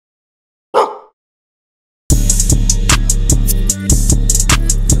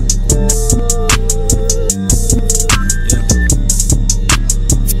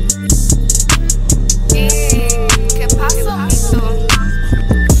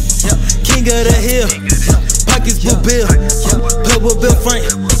king of the hill, pockets blue bill, play with Bill Frank,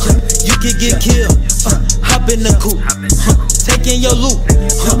 you can get killed. Hop in the coupe, taking your loot,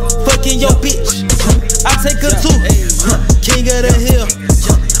 fucking your bitch, I take her too. King of the hill,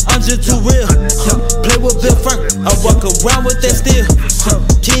 I'm just too real. Play with Bill Frank, I walk around with that steel.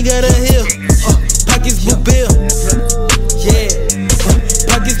 King of the hill, pockets blue bill, yeah.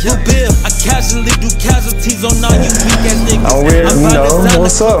 Pockets blue bill. I casually do casualties on all you weak ass niggas. I'm weird, you know.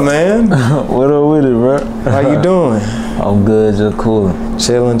 What's up, man? What up with it, bro? How you doing? I'm good, just coolin'.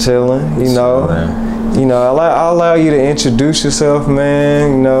 Chillin'. You know. You know, I'll allow you to introduce yourself,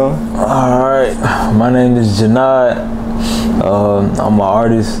 man. You know. All right. My name is Jvnaid. I'm an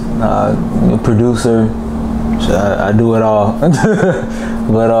artist, a producer. I do it all.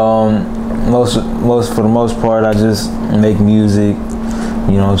 But for the most part, I just make music.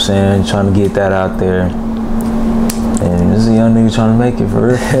 You know what I'm saying? Trying to get that out there. And this is a young nigga trying to make it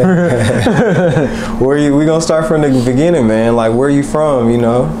for real. We gonna start from the beginning, man. Like, where you from, you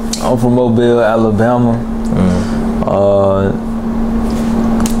know? I'm from Mobile, Alabama.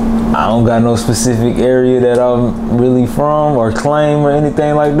 I don't got no specific area that I'm really from or claim or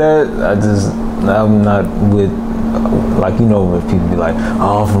anything like that. I'm not with, like, you know, where people be like,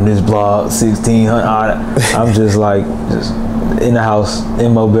 oh, I'm from this block, 1600. I'm just like, in the house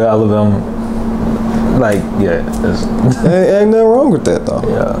in Mobile, Alabama. Like, yeah. Ain't nothing wrong with that, though.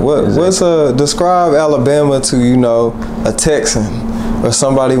 Yeah. What's describe Alabama to, you know, a Texan or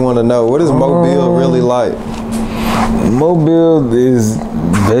somebody want to know? What is Mobile really like? Mobile is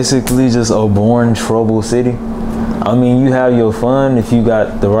basically just a boring, troubled city. I mean, you have your fun if you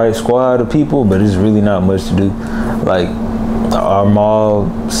got the right squad of people, but it's really not much to do. Like, our mall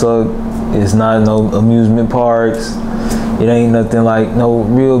suck. It's not no amusement parks. It ain't nothing like no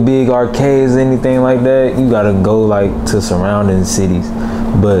real big arcades, anything like that. You gotta go like to surrounding cities.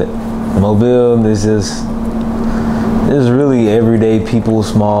 But Mobile is just, it's really everyday people,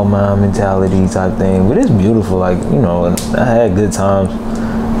 small mind mentality type thing. But it's beautiful, like, you know, I had good times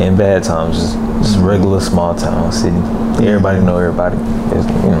and bad times. Just regular small town city. Everybody know everybody. It's,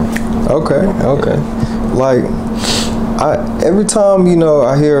 you know. Okay. Like, every time, you know,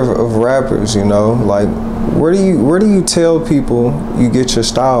 I hear of rappers, you know, like, where do you tell people you get your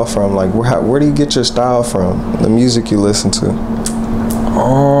style from? Like, where do you get your style from? The music you listen to?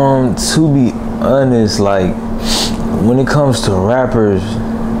 To be honest, like, when it comes to rappers,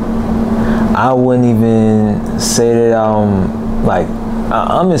 I wouldn't even say that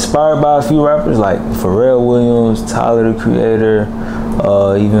I'm inspired by a few rappers like Pharrell Williams, Tyler the Creator,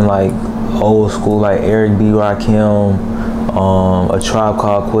 even like old school like Eric B. Rakim, A Tribe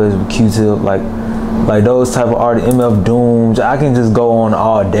Called Quest with Q-Tip, like those type of artists, MF Doom. I can just go on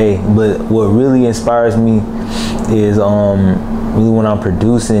all day, but what really inspires me is really when I'm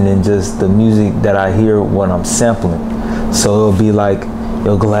producing and just the music that I hear when I'm sampling. So it'll be like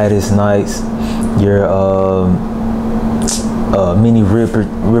your Gladys Knights, your Minnie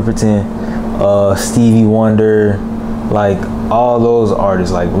Riperton, Stevie Wonder, like all those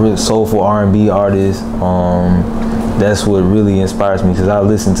artists, like real soulful R&B artists. That's what really inspires me, because I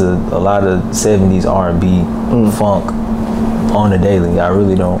listen to a lot of 70s R&B funk on the daily. I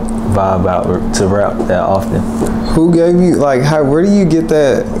really don't vibe out to rap that often. Who gave you, like, where do you get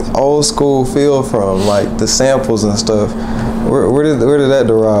that old school feel from, like the samples and stuff? Where did that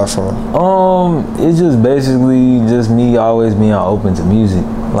derive from? It's just basically just me always being open to music.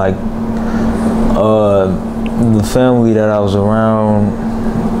 Like, the family that I was around,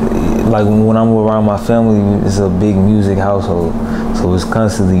 like when I'm around my family, it's a big music household. So it's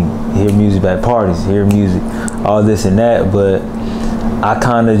constantly hear music at parties, hear music, all this and that. But I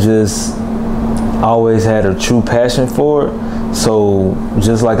kind of just always had a true passion for it. So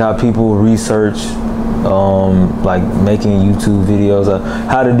just like how people research, like making YouTube videos,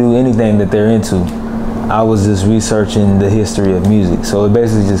 how to do anything that they're into, I was just researching the history of music. So it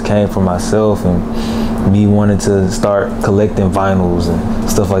basically just came from myself and me wanting to start collecting vinyls and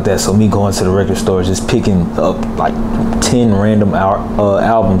stuff like that. So me going to the record store, just picking up like 10 random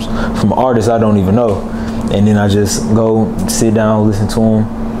albums from artists I don't even know. And then I just go sit down, listen to them.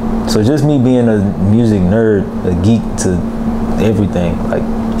 So just me being a music nerd, a geek to everything, like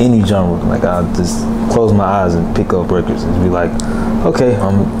any genre. Like I just close my eyes and pick up records and be like, okay,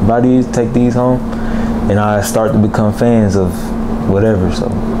 I'm about to take these home. And I start to become fans of whatever. So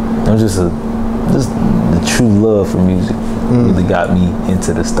I'm just the true love for music really got me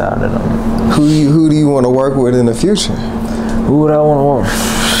into the style that I'm in. Who do you want to work with in the future? Who would I want to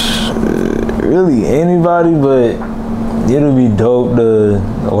work? Really anybody, but it'll be dope to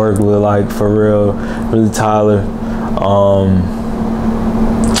work with like Pharrell, really Tyler.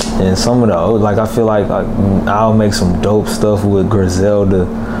 And some of the like I feel like I'll make some dope stuff with Griselda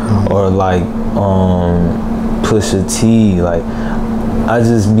or like Pusha T. Like I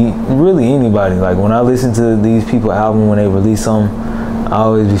just meet really anybody. Like when I listen to these people album when they release something, I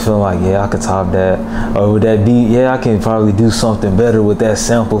always be feeling like, yeah, I could top that. Or with that beat, yeah, I can probably do something better with that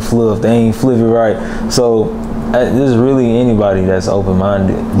sample flip if they ain't flip it right. So there's really anybody that's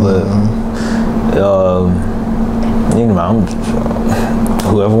open-minded. But anyway,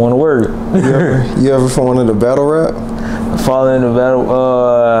 whoever want to work. You ever wanted to battle rap? Fall into battle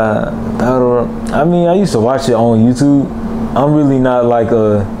I mean, I used to watch it on YouTube. I'm really not like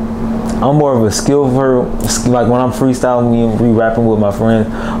I'm more of a skillful, like when I'm freestyling and re-rapping with my friends,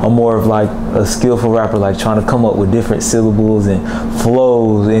 I'm more of like a skillful rapper, like trying to come up with different syllables and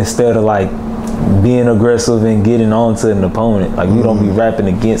flows instead of like being aggressive and getting on to an opponent. Like we don't be rapping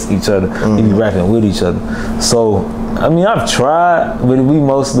against each other, we be rapping with each other. So, I mean, I've tried, but we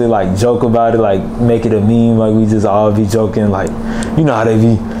mostly like joke about it, like make it a meme, like we just all be joking, like, you know how they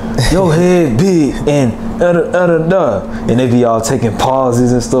be, your head big and and they be all taking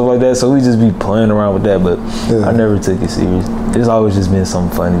pauses and stuff like that. So we just be playing around with that, but I never took it serious. It's always just been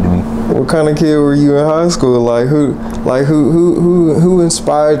something funny to me. What kind of kid were you in high school? Like who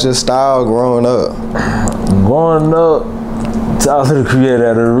inspired your style growing up? Growing up, Tyler the Creator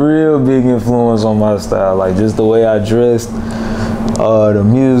had a real big influence on my style. Like just the way I dressed, the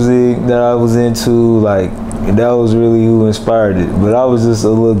music that I was into, like that was really who inspired it. But I was just a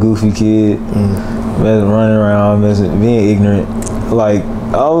little goofy kid, running around, being ignorant. Like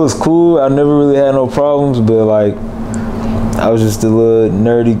I was cool. I never really had no problems, but like I was just a little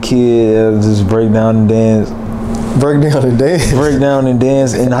nerdy kid that would just break down and dance. Break down and dance? Break down and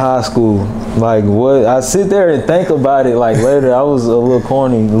dance in high school. Like what? I sit there and think about it like later. I was a little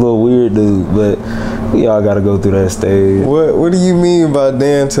corny, a little weird dude, but we all gotta go through that stage. What do you mean by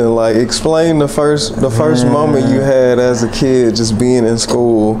dancing? Like explain the first moment you had as a kid just being in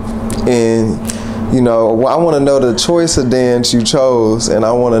school, and you know, I want to know the choice of dance you chose, and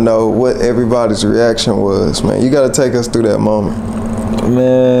I want to know what everybody's reaction was, man. You got to take us through that moment.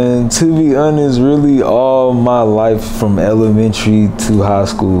 Man, to be honest, really all my life from elementary to high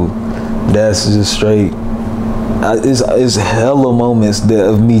school, that's just straight. It's hella moments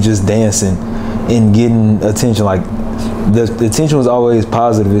of me just dancing and getting attention. Like the attention was always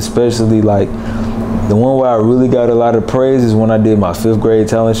positive, especially like the one where I really got a lot of praise is when I did my 5th grade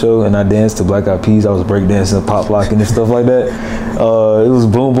talent show and I danced to Black Eyed Peas. I was breakdancing, pop locking and stuff like that. It was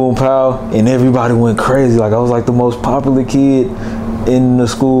boom, boom, pow, and everybody went crazy. Like I was like the most popular kid in the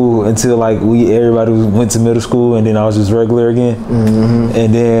school until like everybody went to middle school, and then I was just regular again.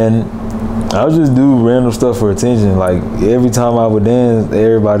 And then I would just do random stuff for attention. Like every time I would dance,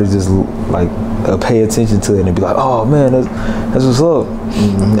 everybody just like pay attention to it and be like, "Oh man, that's what's up."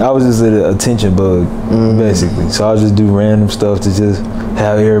 I was just an attention bug, basically. So I would just do random stuff to just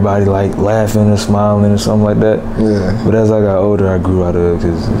have everybody like laughing or smiling or something like that. Yeah. But as I got older, I grew out of it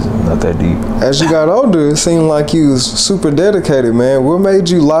because it's not that deep. As you got older, it seemed like you was super dedicated, man. What made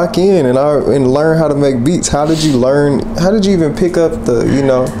you lock in and learn how to make beats? How did you learn? How did you even pick up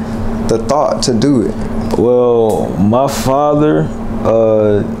the thought to do it? Well, my father,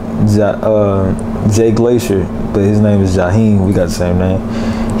 Jay Glacier, but his name is Jaheen. We got the same name.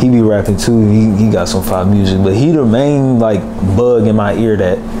 He be rapping too. He got some fire music, but he the main like bug in my ear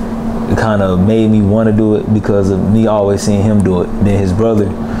that kind of made me want to do it because of me always seeing him do it. Then his brother,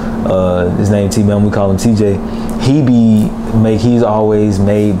 his name T-Man, we call him TJ. He's always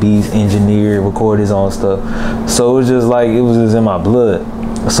made beats, engineered, recorded his own stuff. So it was just like it was just in my blood.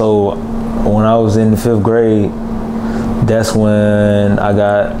 So when I was in the 5th grade, that's when I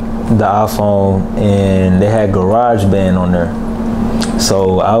got the iPhone and they had GarageBand on there.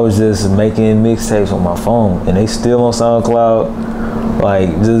 So I was just making mixtapes on my phone, and they still on SoundCloud. Like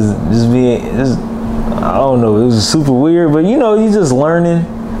just I don't know, it was super weird, but you know, you just learning.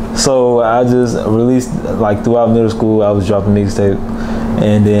 So I just released like throughout middle school, I was dropping mixtape,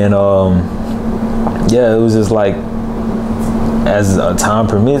 and then yeah, it was just like as time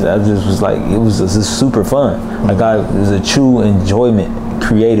permits, I just was like, it was just super fun. Like it was a true enjoyment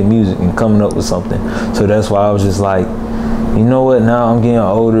creating music and coming up with something. So that's why I was just like, you know what? Now I'm getting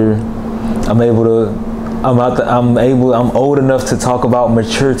older. I'm old enough to talk about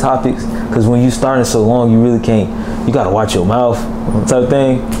mature topics. Because when you starting so long, you really can't. You gotta watch your mouth, type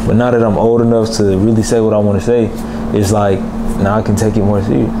thing. But now that I'm old enough to really say what I want to say, it's like now I can take it more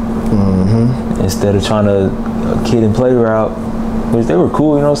serious. Instead of trying to kid and play route, which they were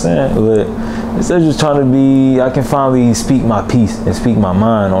cool, you know what I'm saying? But instead of just trying to be, I can finally speak my piece and speak my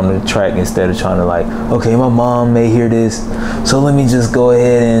mind on the track instead of trying to like, okay, my mom may hear this, so let me just go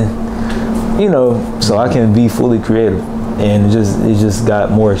ahead and, you know, so I can be fully creative. And it just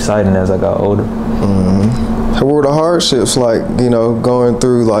got more exciting as I got older. What were the hardships like, you know, going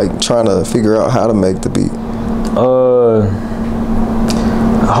through like trying to figure out how to make the beat?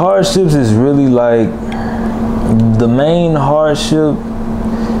 Hardships is really like, the main hardship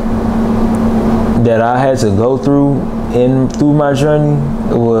that I had to go through through my journey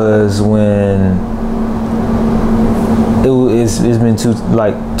was when it's been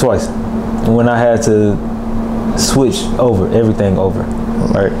twice when I had to switch everything over,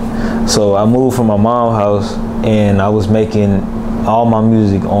 right? So I moved from my mom's house and I was making all my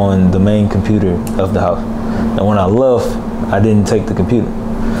music on the main computer of the house. And when I left, I didn't take the computer.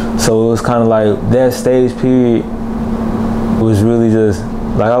 So it was kind of like that stage period was really just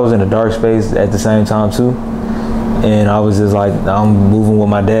like I was in a dark space at the same time too. And I was just like, I'm moving with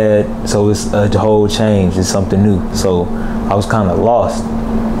my dad, so it's a whole change, it's something new. So I was kind of lost.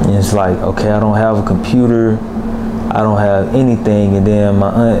 And it's like, okay, I don't have a computer, I don't have anything. And then my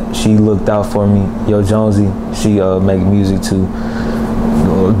aunt, she looked out for me, Yo Jonesy, she make music to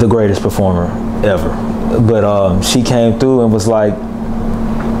the greatest performer ever. But she came through and was like,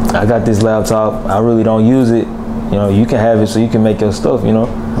 I got this laptop, I really don't use it. You know, you can have it so you can make your stuff, you know?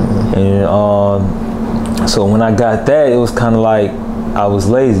 And so when I got that, it was kind of like I was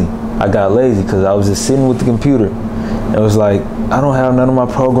lazy. I got lazy because I was just sitting with the computer. It was like, I don't have none of my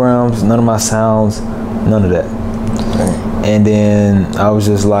programs, none of my sounds, none of that. And then I was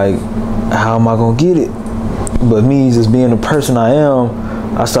just like, how am I gonna get it? But me just being the person I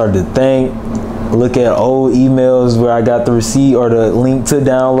am, I started to think, look at old emails where I got the receipt or the link to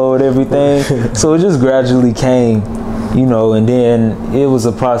download everything. So it just gradually came, you know, and then it was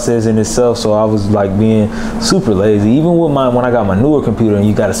a process in itself. So I was like being super lazy. Even with when I got my newer computer and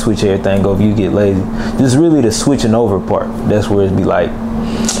you got to switch everything over, you get lazy. Just really the switching over part. That's where it'd be like,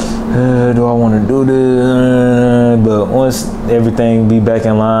 do I want to do this? But once everything be back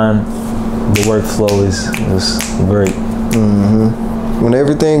in line, the workflow is great. When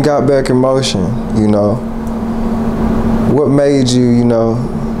everything got back in motion, you know, what made you, you know,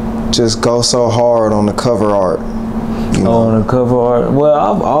 just go so hard on the cover art? You know? On the cover art? Well,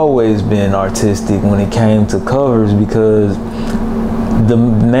 I've always been artistic when it came to covers because the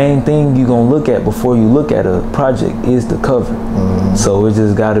main thing you're going to look at before you look at a project is the cover. So it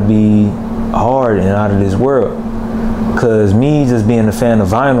just got to be hard and out of this world. Because me just being a fan of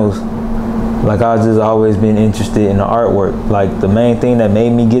vinyls, like I've just always been interested in the artwork. Like the main thing that made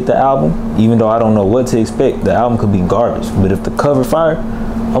me get the album, even though I don't know what to expect, the album could be garbage, but if the cover fire,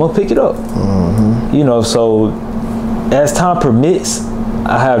 I'm gonna pick it up. You know, so as time permits,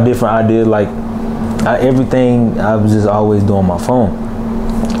 I have different ideas. Like everything I was just always doing on my phone.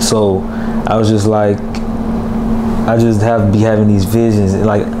 So I was just like, I just be having these visions.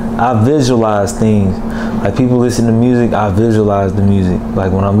 Like I visualize things. Like people listen to music, I visualize the music.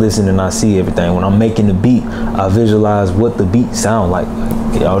 Like when I'm listening, I see everything. When I'm making the beat, I visualize what the beat sound like.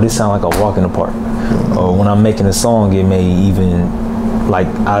 Yo, this sound like a walk in the park. Or when I'm making a song, it may even, like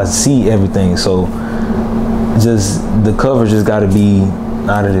I see everything. So just the cover just gotta be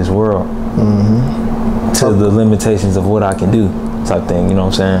out of this world. To the limitations of what I can do type thing, you know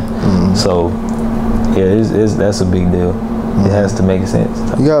what I'm saying? So yeah, that's a big deal. It has to make sense.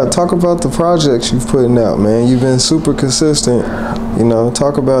 You gotta talk about the projects you've putting out, man. You've been super consistent. You know,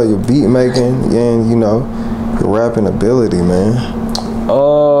 talk about your beat making and, you know, your rapping ability, man.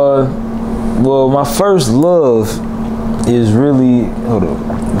 Well, my first love is really,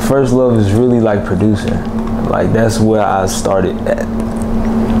 like producing. Like that's where I started at.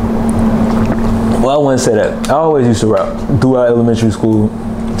 Well, I wouldn't say that. I always used to rap throughout elementary school.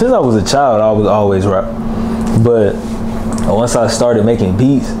 Since I was a child, I was always rap. But once I started making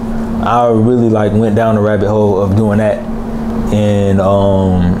beats, I really like went down the rabbit hole of doing that and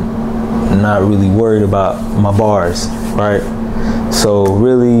not really worried about my bars, right? So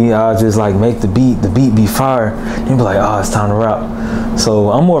really I just like make the beat be fire, and be like, oh, it's time to rap.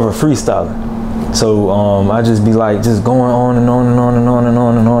 So I'm more of a freestyler. So I just be like just going on and on and on and on and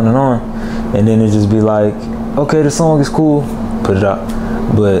on and on and on. And then it just be like, okay, the song is cool, put it out.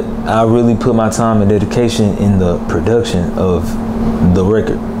 But I really put my time and dedication in the production of the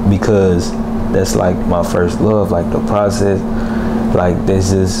record because that's like my first love, like the process, like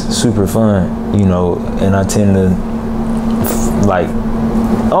that's just super fun, you know, and I tend to like,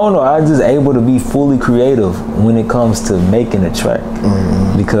 I don't know, I'm just able to be fully creative when it comes to making a track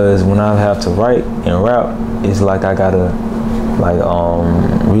because when I have to write and rap, it's like I gotta like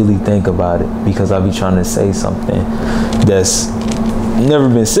really think about it, because I be trying to say something that's never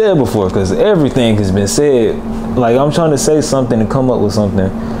been said before, because everything has been said. Like, I'm trying to say something and come up with something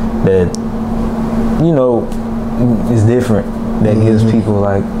that, you know, is different, that gives people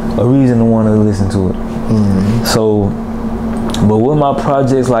like a reason to want to listen to it. So, but with my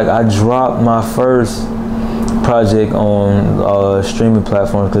projects, like, I dropped my first project on streaming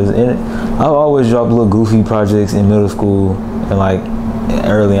platforms, because I always dropped little goofy projects in middle school and like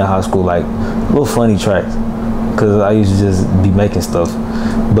early in high school, like little funny tracks, because I used to just be making stuff.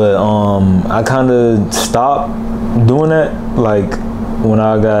 But I kind of stopped doing that, like when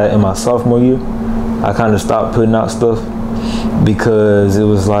I got in my sophomore year. I kind of stopped putting out stuff because it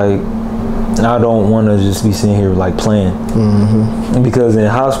was like, I don't want to just be sitting here like playing. Because in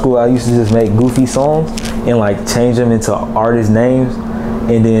high school I used to just make goofy songs and like change them into artist names,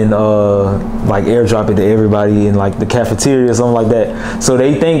 and then like airdrop it to everybody in like the cafeteria or something like that. So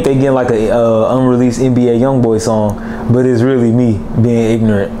they think they get like a unreleased NBA YoungBoy song, but it's really me being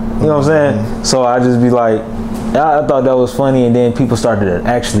ignorant. You know what I'm saying? So I just be like, I thought that was funny, and then people started to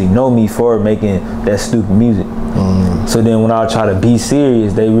actually know me for making that stupid music. So then when I try to be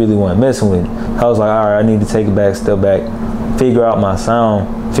serious, they really weren't messing with it. I was like, all right, I need to take a step back, figure out my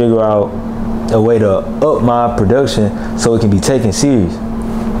sound, figure out a way to up my production so it can be taken serious.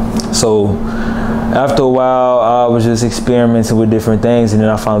 So after a while, I was just experimenting with different things, and then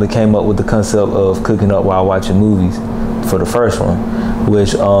I finally came up with the concept of cooking up while watching movies for the first one,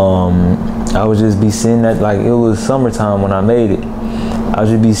 which I would just be sitting at, like, it was summertime when I made it. I would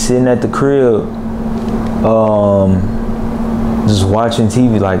just be sitting at the crib, just watching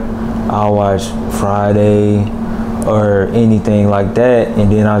TV. Like, I'll watch Friday or anything like that, and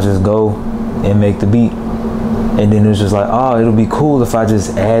then I'll just go and make the beat. And then it's just like, oh, it'll be cool if I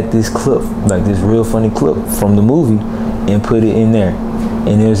just add this clip, like this real funny clip from the movie, and put it in there.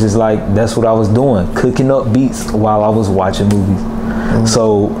 And it was just like, that's what I was doing, cooking up beats while I was watching movies.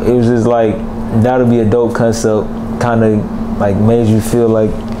 So it was just like, that'll be a dope concept, kind of like made you feel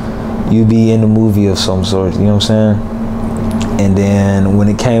like you be in a movie of some sort, you know what I'm saying? And then when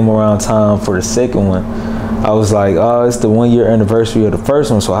it came around time for the second one, I was like, oh, it's the 1 year anniversary of the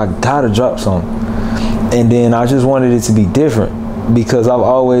first one, so I gotta drop something. And then I just wanted it to be different, because I've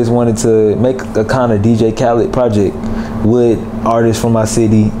always wanted to make a kind of DJ Khaled project with artists from my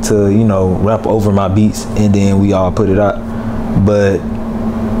city to, you know, rap over my beats, and then we all put it out. But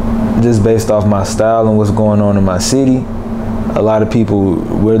just based off my style and what's going on in my city, a lot of people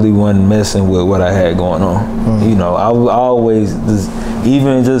really wasn't messing with what I had going on. You know, I always,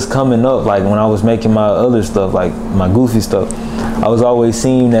 even just coming up, like when I was making my other stuff, like my goofy stuff, I was always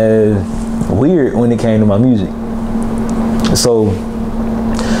seen as weird when it came to my music. So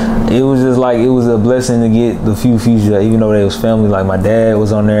it was just like, it was a blessing to get the few features, even though they was family. Like my dad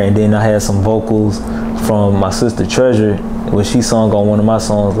was on there, and then I had some vocals from my sister Treasure, when she sung on one of my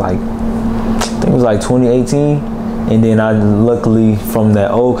songs, like I think it was like 2018. And then I luckily, from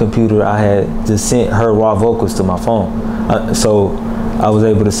that old computer, I had just sent her raw vocals to my phone. So I was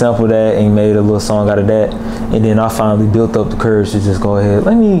able to sample that and made a little song out of that. And then I finally built up the courage to just go ahead,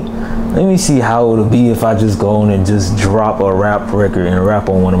 let me see how it'll be if I just go on and just drop a rap record and rap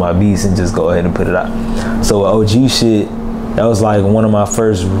on one of my beats and just go ahead and put it out. So OG shit, that was like one of my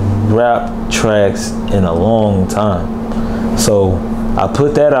first rap tracks in a long time. So I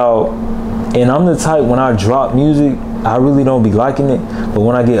put that out, and I'm the type, when I drop music, I really don't be liking it, but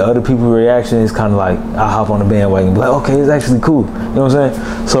when I get other people's reaction, it's kind of like, I hop on the bandwagon and be like, okay, it's actually cool. You know what I'm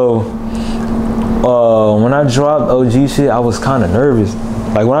saying? So when I dropped OG shit, I was kind of nervous.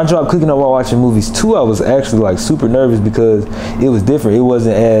 Like when I dropped Cooking Up While Watching Movies 2, I was actually like super nervous because it was different. It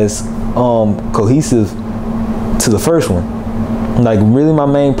wasn't as cohesive to the first one. Like really my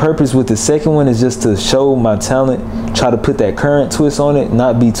main purpose with the second one is just to show my talent, try to put that current twist on it,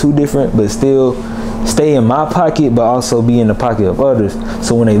 not be too different, but still stay in my pocket, but also be in the pocket of others.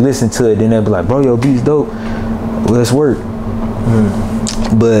 So when they listen to it, then they'll be like, bro, your beat's dope, let's work.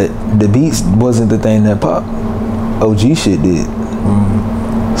 But the beats wasn't the thing that popped. OG shit did.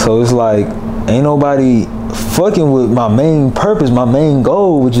 So it's like, ain't nobody fucking with my main purpose, my main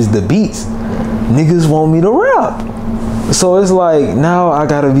goal, which is the beats. Niggas want me to rap. So it's like, now I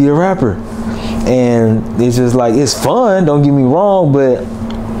gotta be a rapper. And it's just like, it's fun, don't get me wrong, but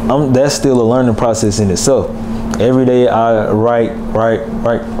that's still a learning process in itself. Every day I write,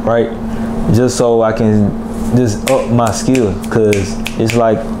 just so I can just up my skill. Cause it's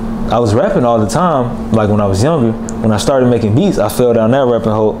like, I was rapping all the time, like when I was younger. When I started making beats, I fell down that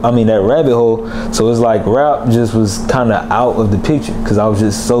rabbit hole. So it's like rap just was kind of out of the picture, cause I was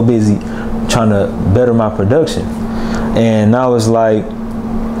just so busy trying to better my production. And I was like,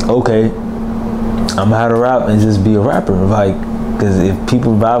 okay, I'm gonna have to rap and just be a rapper. Like, because if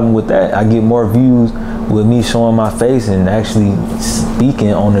people vibing with that, I get more views with me showing my face and actually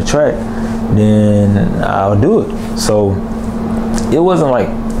speaking on the track, then I'll do it. So it wasn't like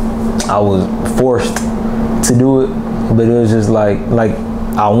I was forced to do it, but it was just like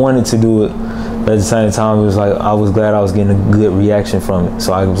I wanted to do it. But at the same time, it was like I was glad I was getting a good reaction from it.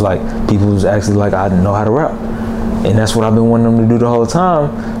 So I was like, people was actually like, I didn't know how to rap. And that's what I've been wanting them to do the whole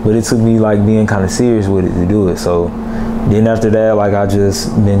time. But it took me like being kind of serious with it to do it. So then after that, like I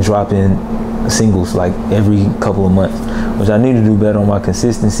just been dropping singles like every couple of months, which I need to do better on my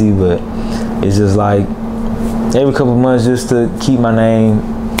consistency. But it's just like every couple of months just to keep my name,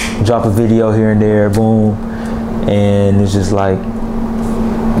 drop a video here and there, boom. And it's just like,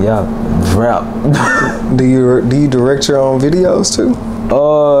 yeah, rap. Do you direct your own videos too?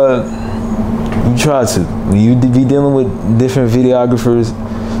 You try to. When you be dealing with different videographers,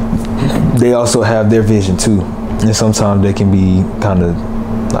 they also have their vision too. And sometimes they can be kind of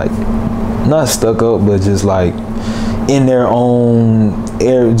like, not stuck up, but just like in their own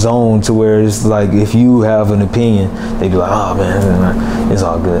air zone, to where it's like if you have an opinion, they be like, oh man, it's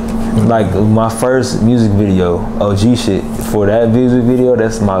all good. Like my first music video, OG shit, for that music video,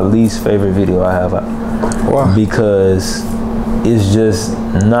 that's my least favorite video I have. Why? Because it's just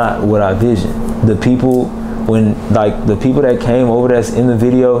not what I visioned. The people, the people that came over that's in the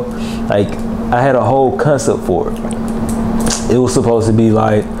video, like I had a whole concept for it. It was supposed to be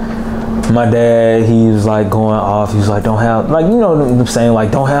like, my dad, he was like going off, he was like, don't have, like, you know what I'm saying,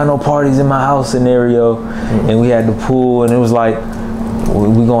 like, don't have no parties in my house scenario. And we had the pool, and it was like,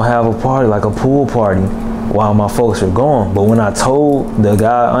 we gonna have a party, like a pool party, while my folks are gone. But when I told the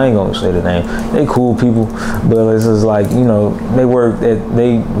guy, I ain't gonna say the name, they cool people, but it's just like, you know, they work,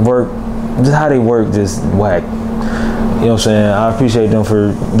 just how they work, just whack. You know what I'm saying? I appreciate them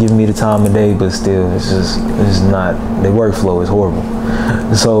for giving me the time of day, but still, it's not, their workflow is horrible.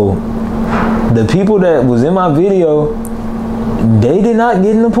 So the people that was in my video, they did not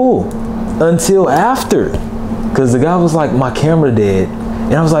get in the pool until after, because the guy was like, my camera dead.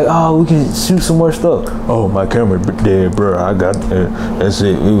 And I was like, oh, we can shoot some more stuff. Oh, my camera dead, bro. I got that's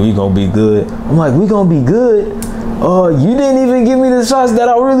it. We gonna be good. I'm like, we gonna be good? You didn't even give me the shots that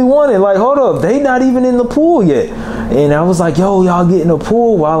I really wanted. Like, hold up, they not even in the pool yet. And I was like, yo, y'all get in the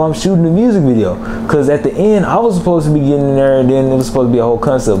pool while I'm shooting the music video. Because at the end, I was supposed to be getting in there, and then it was supposed to be a whole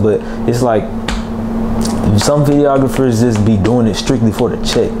concept. But it's like, some videographers just be doing it strictly for the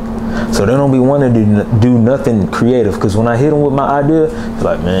check. So they don't be wanting to do nothing creative. Because when I hit them with my idea, it's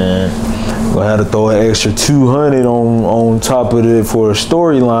like, man, I'm gonna have to throw an extra 200 on top of it for a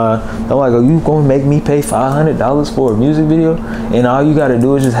storyline. I'm like, are you gonna make me pay $500 for a music video? And all you gotta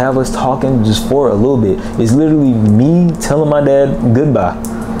do is just have us talking just for a little bit. It's literally me telling my dad goodbye,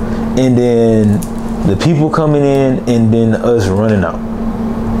 and then the people coming in, and then us running out.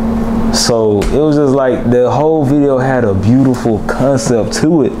 So it was just like, the whole video had a beautiful concept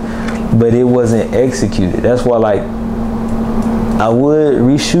to it, but it wasn't executed. That's why, like, I would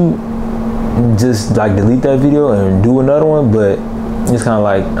reshoot, just like delete that video and do another one, but it's kind of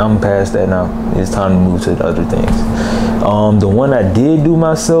like, I'm past that now. It's time to move to the other things. The one I did do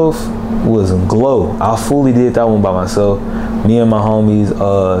myself was Glow. I fully did that one by myself. Me and my homies,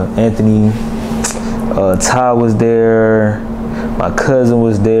 Anthony, Ty was there, my cousin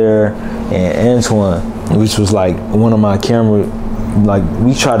was there, and Antoine, which was like one of my camera, like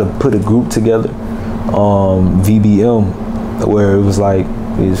we tried to put a group together, VBM, where it was like,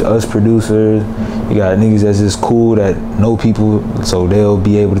 it's us producers, you got niggas that's just cool that know people, so they'll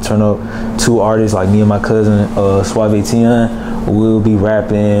be able to turn up 2 artists, like me and my cousin, Suave Etienne, we'll be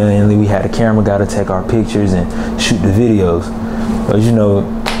rapping, and then we had a camera guy to take our pictures and shoot the videos. But you know,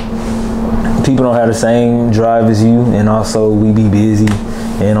 people don't have the same drive as you, and also we be busy.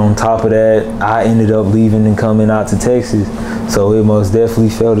 And on top of that, I ended up leaving and coming out to Texas. So it most definitely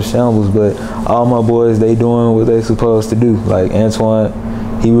fell to shambles, but all my boys, they doing what they supposed to do. Like Antoine,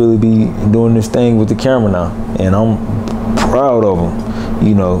 he really be doing this thing with the camera now, and I'm proud of him,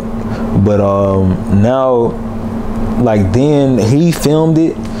 you know. But now, like then he filmed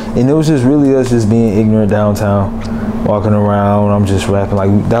it, and it was just really us just being ignorant downtown, walking around, I'm just rapping.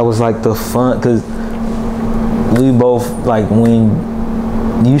 Like that was like the fun, cause we both, like when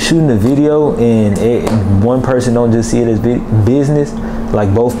you shooting a video and one person don't just see it as business,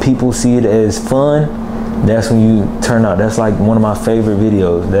 like both people see it as fun, that's when you turn out. That's like one of my favorite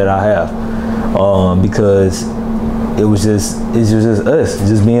videos that I have, because it's just us,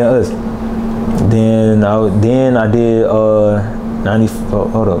 just being us. Then I did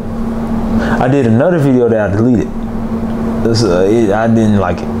I did another video that I deleted, I didn't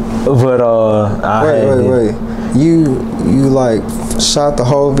like it, but wait. You like shot the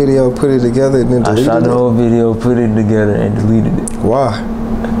whole video, put it together, and then deleted it? I shot the whole video, put it together, and deleted it. Why?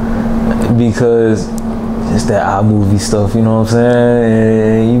 Because it's that iMovie stuff, you know what I'm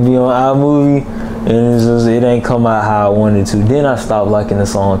saying? And you be on iMovie, and it's just, it ain't come out how I wanted to. Then I stopped liking the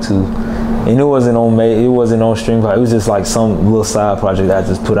song too, and it wasn't on stream. It was just like some little side project I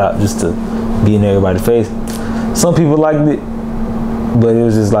just put out just to be in everybody's face. Some people liked it, but it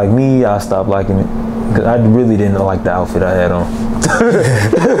was just like me. I stopped liking it because I really didn't like the outfit I had on.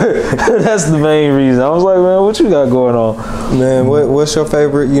 That's the main reason. I was like, man, what you got going on? Man, what's your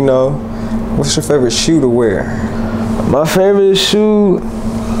favorite? What's your favorite shoe to wear? My favorite shoe,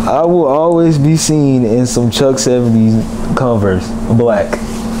 I will always be seen in some Chuck 70s Converse, black.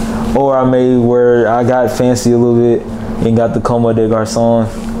 Or I got fancy a little bit and got the Como de Garçon,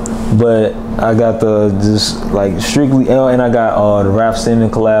 but I got the just like strictly, and I got the Raf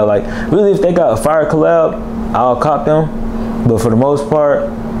Simons collab. Like really, if they got a fire collab, I'll cop them. But for the most part,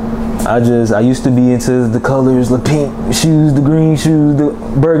 I used to be into the colors, the pink shoes, the green shoes, the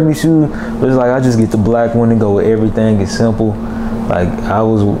burgundy shoes. But it's like I just get the black one and go with everything. It's simple. Like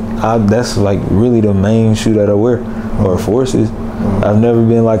that's like really the main shoe that I wear, or Forces. I've never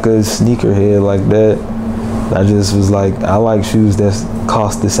been like a sneakerhead like that. I just was like, I like shoes that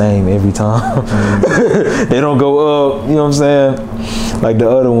cost the same every time. They don't go up, you know what I'm saying? Like the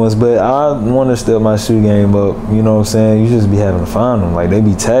other ones, but I want to step my shoe game up, you know what I'm saying? You just be having to find them. Like they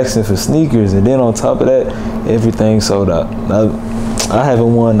be taxing for sneakers, and then on top of that, everything sold out. I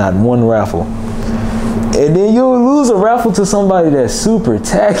haven't won not one raffle. And then you'll lose a raffle to somebody that's super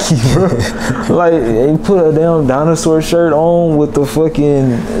tacky, bro. Like they put a damn dinosaur shirt on with the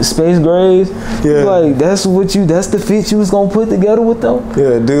fucking space grays. Yeah. Like that's the fit you was gonna put together with them.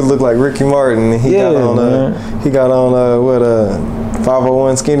 Yeah, dude looked like Ricky Martin. He got on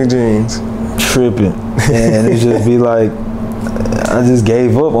 501 skinny jeans. Tripping. And it just be like, I just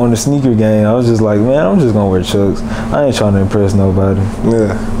gave up on the sneaker game. I was just like, man, I'm just gonna wear Chucks. I ain't trying to impress nobody.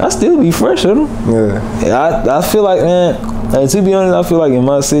 Yeah. I still be fresh with them. Yeah. I feel like, man, and to be honest, I feel like in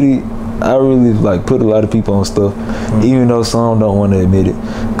my city, I really like put a lot of people on stuff, even though some don't want to admit it.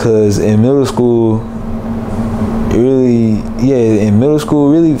 Cause in middle school, really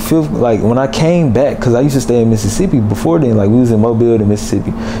feel like when I came back, cause I used to stay in Mississippi before then, like we was in Mobile to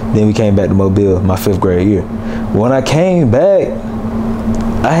Mississippi. Then we came back to Mobile my 5th grade year. When I came back,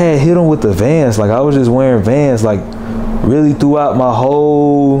 I had hit them with the Vans. Like I was just wearing Vans like really throughout my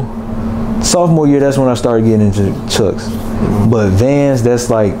whole sophomore year. That's when I started getting into Chucks. But Vans,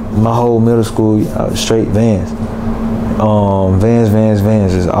 that's like my whole middle school, straight Vans.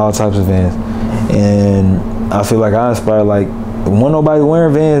 Vans, just all types of Vans. And I feel like I inspired, like, wasn't nobody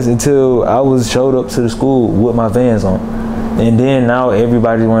wearing Vans until I showed up to the school with my Vans on. And then now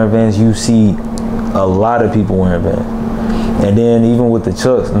everybody's wearing Vans. You see a lot of people wearing Vans. And then even with the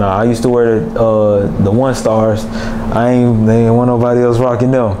Chucks, I used to wear the 1 stars. They ain't want nobody else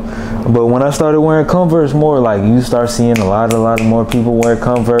rocking them. But when I started wearing Converse more, like you start seeing a lot more people wear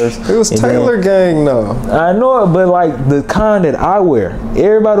Converse. It was Taylor gang though. I know it, but like the kind that I wear,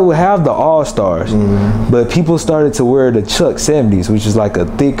 everybody would have the All Stars, but people started to wear the Chuck 70s, which is like a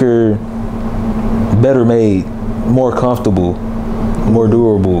thicker, better made, more comfortable, more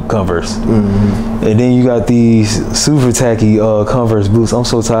durable Converse. And then you got these super tacky Converse boots. I'm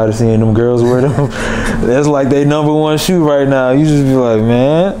so tired of seeing them girls wear them. That's like they #1 shoe right now. You just be like,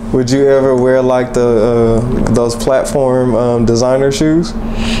 man. Would you ever wear like those platform designer shoes?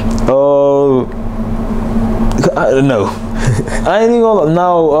 No. I ain't even gonna.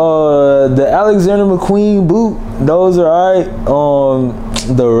 No, the Alexander McQueen boot, those are alright.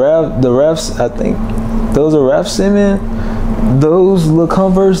 The Rafs, I think those are Raf Simons. Those little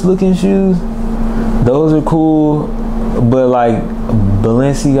Converse looking shoes, those are cool. But like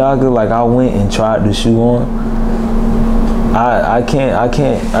Balenciaga, like I went and tried the shoe on. I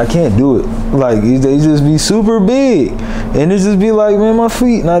can't do it. Like they just be super big, and it just be like, man, my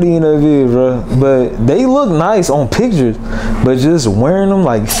feet not even that big, bro. But they look nice on pictures, but just wearing them,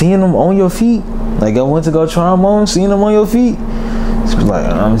 like seeing them on your feet. Like I went to go try them on, seeing them on your feet. It's like,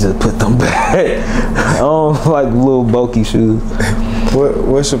 I'm just put them back. I don't like little bulky shoes.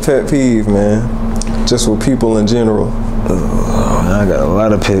 What's your pet peeve, man? Just with people in general. I got a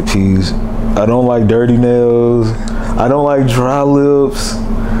lot of pet peeves. I don't like dirty nails. I don't like dry lips.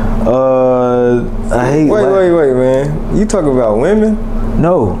 I hate. Wait, man. You talking about women?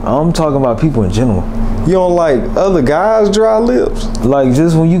 No, I'm talking about people in general. You don't like other guys' dry lips? Like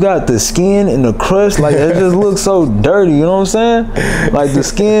just when you got the skin and the crust, like it just looks so dirty, you know what I'm saying? Like the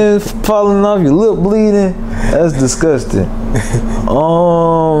skin falling off, your lip bleeding. That's disgusting.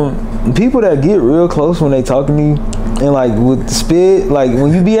 People that get real close when they talking to you and like with the spit, like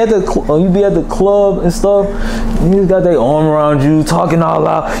when you be at the club and stuff, you just got their arm around you talking all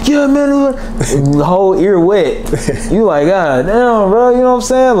loud. Yeah, man, the whole ear wet. You like, God damn, bro. You know what I'm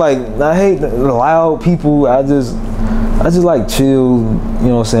saying? Like, I hate the loud people. I just like chill, you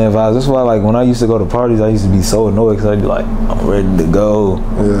know what I'm saying, vibes. That's why, like, when I used to go to parties, I used to be so annoyed because I'd be like, I'm ready to go.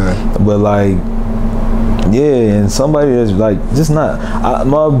 Yeah. But like, yeah, and somebody that's like just not.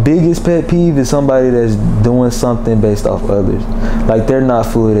 My biggest pet peeve is somebody that's doing something based off others. Like they're not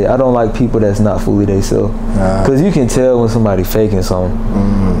fully. I don't like people that's not fully themselves. Cause you can tell when somebody faking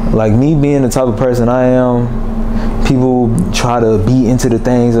something. Like me being the type of person I am. People try to be into the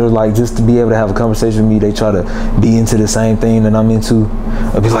things, or like just to be able to have a conversation with me, they try to be into the same thing that I'm into.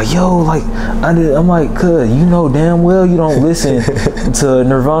 I'll be like, yo, like I'm like, cuz you know damn well you don't listen to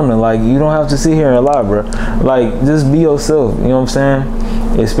Nirvana. Like you don't have to sit here and lie, bro. Like just be yourself, you know what I'm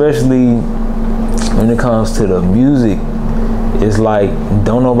saying? Especially when it comes to the music, it's like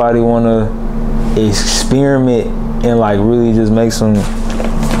don't nobody want to experiment and like really just make some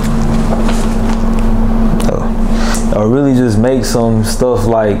or really just make some stuff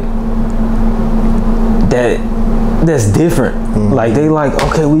like that's different. Like they like,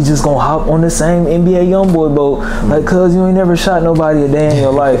 okay, we just gonna hop on the same NBA YoungBoy boat. Like, cuz you ain't never shot nobody a day in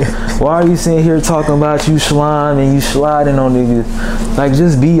your life. Why are you sitting here talking about you slime and you sliding on niggas? Like,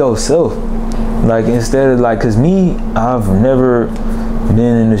 just be yourself. Like, instead of like, cause me, I've never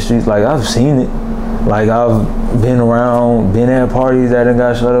been in the streets. Like, I've seen it. Like, I've been around, been at parties that done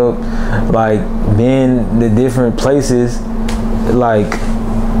got shut up, like, been to different places, like,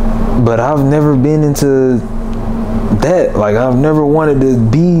 but I've never been into that. Like, I've never wanted to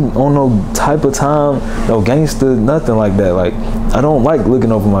be on no type of time, no gangster, nothing like that. Like, I don't like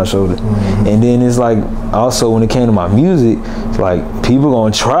looking over my shoulder. And then it's like, also when it came to my music, it's like, people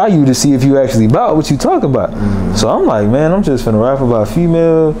gonna try you to see if you actually about what you talk about. So I'm like, man, I'm just finna rap about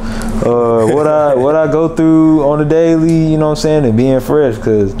female, what I go through on the daily, you know what I'm saying, and being fresh,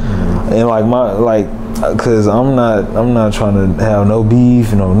 cause, and like cause I'm not trying to have no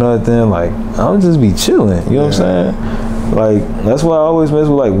beef, no nothing. Like, I'll just be chilling, you know what I'm saying? Like, that's why I always mess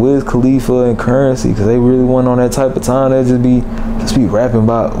with like Wiz Khalifa and Currency, because they really went on that type of time. They just be rapping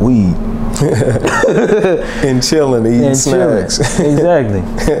about weed. And chilling, eating snacks. Exactly.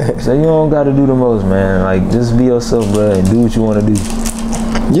 So you don't got to do the most, man. Like, just be yourself, bro, and do what you want to do.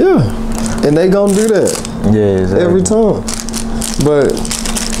 Yeah. And they gonna do that. Yeah, exactly. Every time. But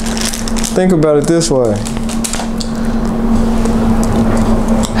think about it this way.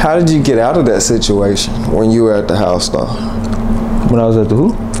 How did you get out of that situation when you were at the house, though? When I was at the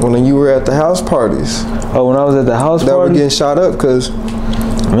who? When you were at the house parties. Oh, when I was at the house that parties? That were getting shot up, because,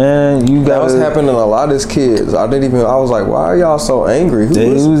 man, you got. That was happening to a lot of kids. I was like, why are y'all so angry?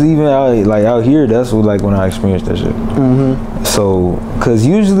 It was even out here, that's what, like, when I experienced that shit. So, because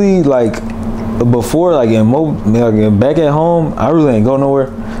usually, like, before, like, back at home, I really ain't go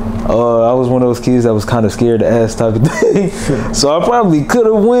nowhere. I was one of those kids that was kind of scared to ask type of thing. So I probably could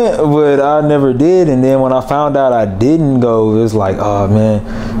have went, but I never did. And then when I found out I didn't go, it was like, oh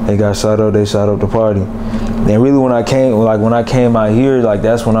man, they got shot up, they shot up the party. And really when I came out here, like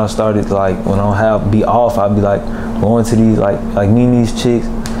that's when I started, like when I'd be off, I'd be like going to these, like meeting these chicks,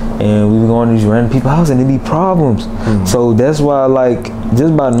 and we were going to these random people's house and there'd be problems. So that's why, like,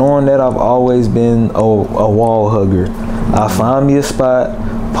 just by knowing that, I've always been a wall hugger. I find me a spot,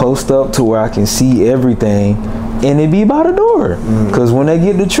 post up to where I can see everything, and it be by the door. Cause when they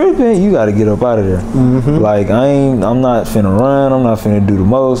get to tripping, you gotta get up out of there. Like, I'm not finna run, I'm not finna do the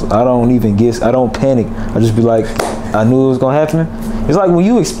most. I don't panic. I just be like, I knew it was gonna happen. It's like when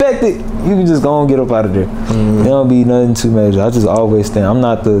you expect it, you can just go and get up out of there. It don't be nothing too major. I just always stand. I'm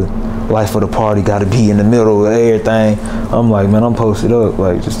not the life of the party, gotta be in the middle of everything. I'm like, man, I'm posted up,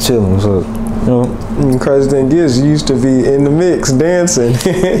 like just chilling. So, you know, crazy thing is, you used to be in the mix dancing.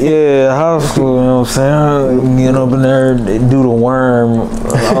 Yeah, high school, you know what I'm saying? Get up in there, do the worm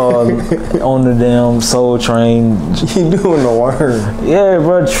on the damn Soul Train. You doing the worm? Yeah,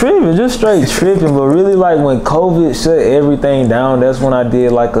 bro, tripping, just straight tripping. But really, like when COVID shut everything down, that's when I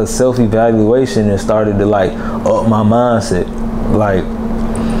did like a self-evaluation and started to like up my mindset, like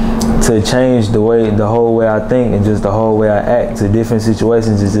to change the whole way I think and just the whole way I act to different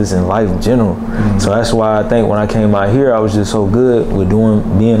situations, is just in life in general. So that's why I think when I came out here, I was just so good with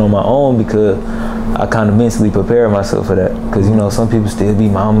being on my own, because I kind of mentally prepared myself for that. Because, you know, some people still be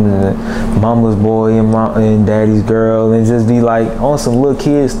mama's boy and daddy's girl and just be like on some little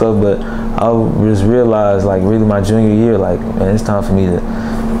kid stuff. But I just realized, like, really my junior year, like, man, it's time for me to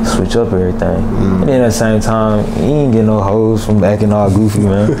switch switch up everything. And then at the same time, you ain't get no hoes from acting all goofy,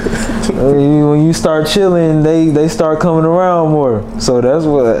 man. When you start chilling, they start coming around more. So that's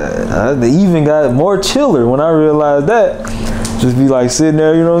what I even got more chiller when I realized that. Just be like sitting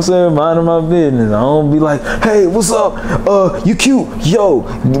there, you know what I'm saying, minding my business. I don't be like, hey, what's up? You cute? Yo,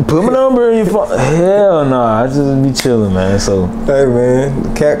 put my number in your phone. Hell nah, I just be chilling, man. So hey, man, the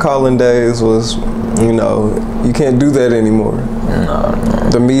catcalling days was, you know, you can't do that anymore. No.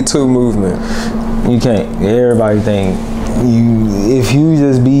 The Me Too movement. You can't. Everybody think if you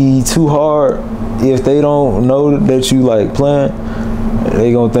just be too hard, if they don't know that you like playing,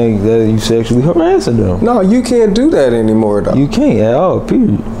 they gonna think that you sexually harassing them. No, you can't do that anymore, though. You can't at all,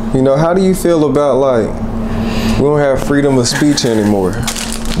 period. You know, how do you feel about, like, we don't have freedom of speech anymore?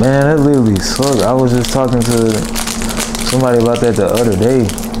 Man, that literally sucks. I was just talking to somebody about that the other day.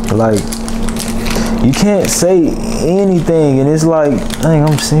 Like, you can't say anything, and it's like, dang,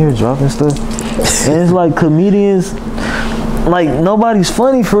 I'm sitting here dropping stuff, and it's like comedians, like, nobody's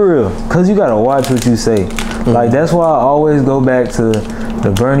funny for real, because you gotta watch what you say. Like, that's why I always go back to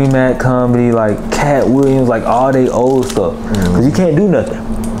the Bernie Mac comedy, like Cat Williams, like all they old stuff, because you can't do nothing.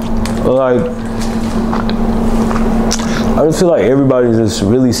 Like, I just feel like everybody's just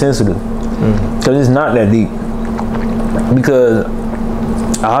really sensitive, because it's not that deep. Because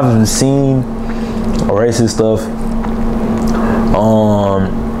I've seen racist stuff all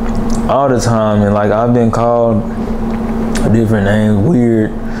the time, and like I've been called different names,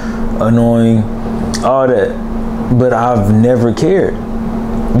 weird, annoying, all that, but I've never cared.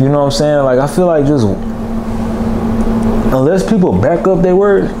 You know what I'm saying? Like, I feel like just unless people back up their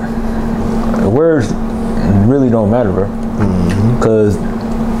words, the words really don't matter, bro. Because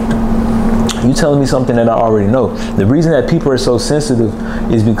you telling me something that I already know. The reason that people are so sensitive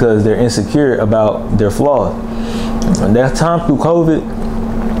is because they're insecure about their flaws. And that time through COVID,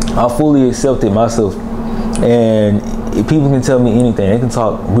 I fully accepted myself. And if people can tell me anything, they can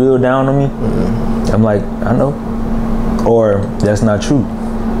talk real down on me. I'm like, I know. Or that's not true.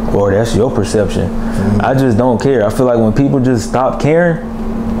 Or that's your perception. I just don't care. I feel like when people just stop caring,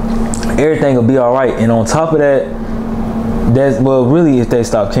 everything will be all right. And on top of that, that's, well, really, if they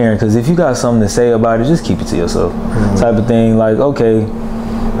stop caring, because if you got something to say about it, just keep it to yourself. Type of thing. Like, okay,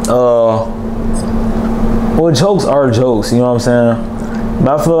 well, jokes are jokes, you know what I'm saying?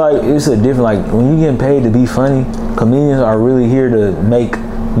 But I feel like it's a different, like, when you getting paid to be funny, comedians are really here to make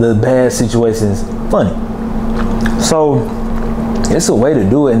the bad situations funny. So it's a way to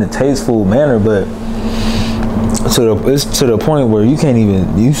do it in a tasteful manner, but it's to the point where you can't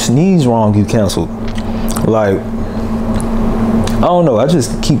even, you sneeze wrong, you canceled. Like, I don't know, I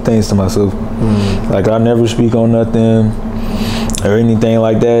just keep things to myself. Like, I never speak on nothing or anything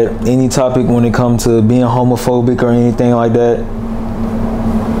like that. Any topic when it comes to being homophobic or anything like that.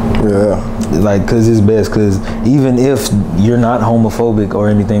 Yeah. Like, cause it's best, cause even if you're not homophobic or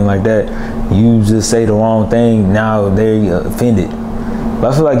anything like that, you just say the wrong thing, now they're offended.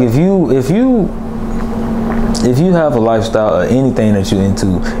 But I feel like if you have a lifestyle or anything that you're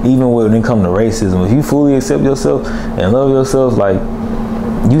into, even when it comes to racism, if you fully accept yourself and love yourself, like,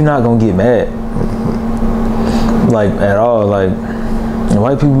 you're not gonna get mad, like, at all. Like,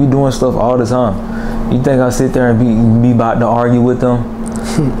 white people be doing stuff all the time. You think I sit there and be about to argue with them?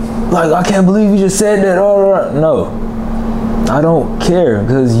 Like, I can't believe you just said that. No, I don't care,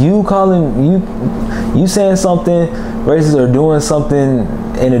 because you saying something racist or doing something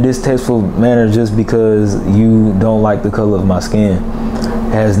in a distasteful manner just because you don't like the color of my skin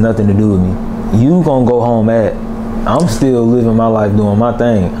has nothing to do with me. You gonna go home mad. I'm still living my life doing my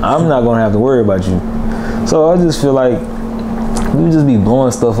thing. I'm not gonna have to worry about you. So I just feel like we just be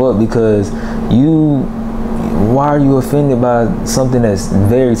blowing stuff up because why are you offended by something that's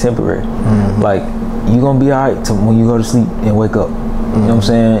very temporary? Like, you gonna be all right when you go to sleep and wake up. You know what I'm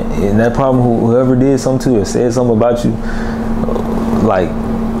saying? And that problem, whoever did something to you or said something about you, like,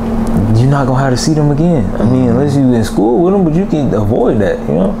 you're not gonna have to see them again. I mean, unless you in school with them, but you can avoid that,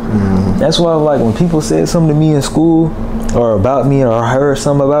 you know? That's why, like, when people said something to me in school or about me or heard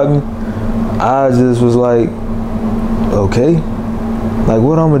something about me, I just was like, okay, like,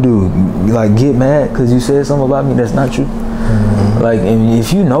 what I'm gonna do? Like, get mad because you said something about me that's not true? Like, and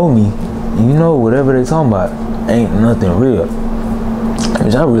if you know me, you know whatever they talking about ain't nothing real.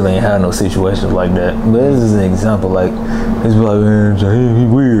 Which I really ain't had no situations like that. But this is an example. Like, it's like, man, he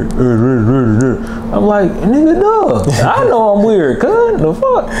weird. I'm like, nigga, no. I know I'm weird, cuz. The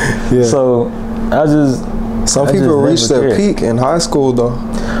fuck? Yeah. So, Some people reach their peak in high school, though.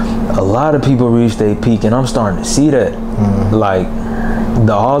 A lot of people reach their peak, and I'm starting to see that. Like,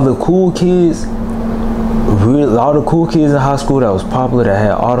 all the cool kids, all the cool kids in high school that was popular, that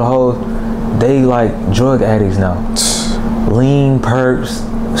had all the hoes, they like drug addicts now. Lean, perks,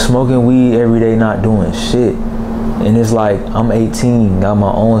 smoking weed every day, not doing shit. And it's like, I'm 18, got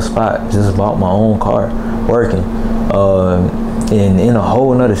my own spot, just bought my own car, working in a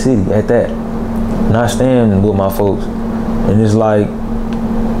whole nother city at that. Not staying with my folks. And it's like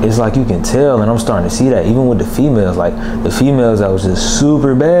you can tell, and I'm starting to see that even with the females. Like the females that was just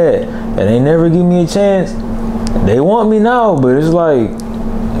super bad and they never give me a chance, they want me now, but it's like,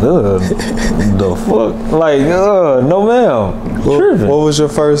 the fuck? Like, no ma'am. What was your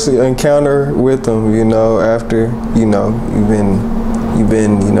first encounter with them, you know, after, you know, you've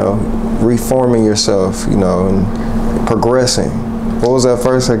been, you know, reforming yourself, you know, and progressing? What was that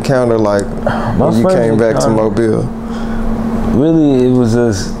first encounter like when you came back to Mobile? Really, it was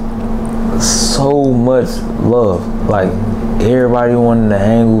just so much love. Like, everybody wanted to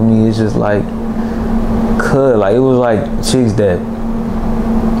hang with me. It's just like, it was like chicks that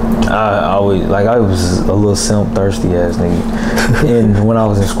I was a little simp, thirsty ass nigga. And when I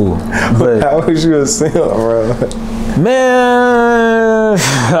was in school. But how was you a simp, bro? Man,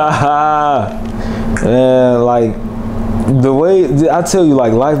 man, like, the way, I tell you,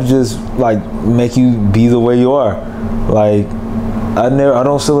 like, life just, like, make you be the way you are. Like, I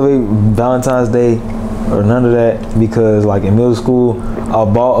don't celebrate Valentine's Day or none of that, because, like, in middle school, I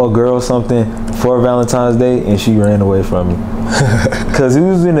bought a girl something for Valentine's Day and she ran away from me. Cause we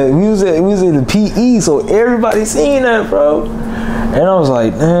was in the PE, so everybody seen that, bro. And I was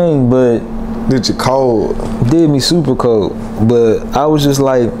like, dang, but did you cold? Did me super cold. But I was just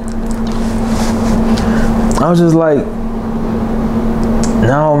like,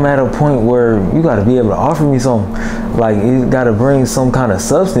 now I'm at a point where you gotta be able to offer me something. Like, you gotta bring some kind of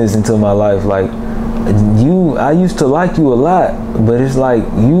substance into my life. Like, I used to like you a lot, but it's like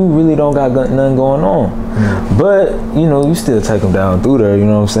you really don't got nothing going on. But, you know, you still take them down through there, you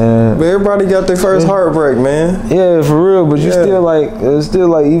know what I'm saying? But everybody got their first heartbreak, man. Yeah, for real. But you still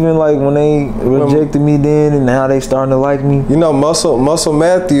like, even like when they rejected me then and now they starting to like me. You know, Muscle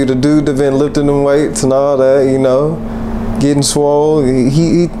Matthew, the dude that been lifting them weights and all that, you know, getting swole,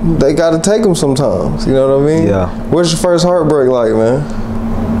 they got to take him sometimes, you know what I mean? Yeah. What's your first heartbreak like, man?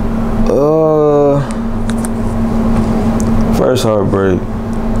 First heartbreak.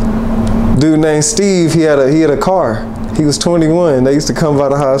 Dude named Steve, he had a car. He was 21. They used to come by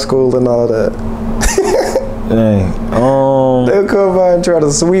the high school and all that. Dang. They'll come by and try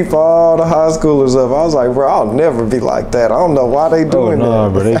to sweep all the high schoolers up. I was like, bro, I'll never be like that. I don't know why they doing that. Nah,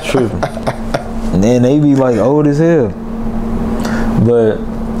 bro, they tripping. And then they be like old as hell. But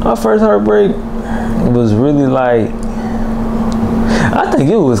my first heartbreak was really like, I think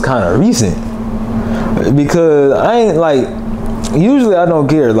it was kind of recent, because I ain't like, usually I don't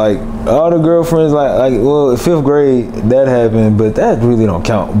care. Like, all the girlfriends, like well, 5th grade that happened, but that really don't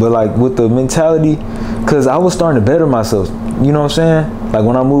count. But like with the mentality, cause I was starting to better myself. You know what I'm saying? Like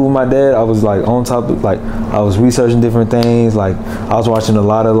when I moved with my dad, I was like on top of, like, I was researching different things. Like I was watching a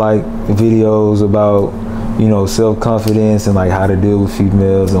lot of like videos about, you know, self-confidence and like how to deal with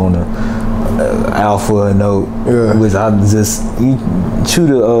females on a alpha note. Yeah. Which I just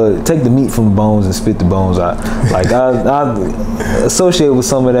take the meat from the bones and spit the bones out. Like I associate with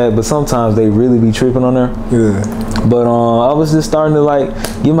some of that, but sometimes they really be tripping on there. Yeah. But I was just starting to like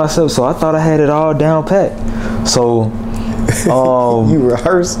get myself, so I thought I had it all down pat. So you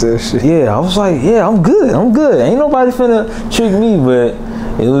rehearsed that shit. Yeah, I was like, yeah, I'm good. Ain't nobody finna trick me. But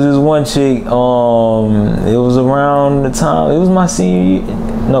it was just one chick. It was around the time, it was my senior year.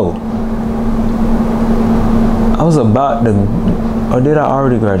 No, I was about to, or did I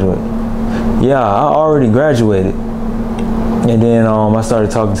already graduate? Yeah, I already graduated. And then I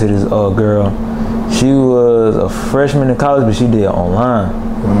started talking to this girl. She was a freshman in college, but she did online.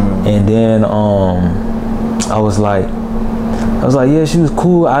 And then I was like, yeah, she was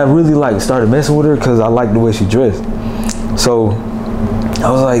cool. I really like started messing with her because I liked the way she dressed. So I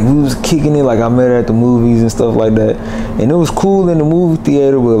was like, we was kicking it. Like I met her at the movies and stuff like that. And it was cool in the movie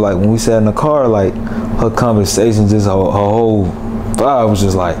theater, but like when we sat in the car, like her conversation, just her whole vibe was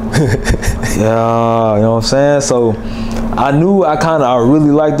just like, yeah, you know what I'm saying? So I knew I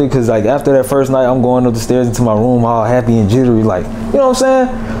really liked her, because like after that first night, I'm going up the stairs into my room all happy and jittery, like, you know what I'm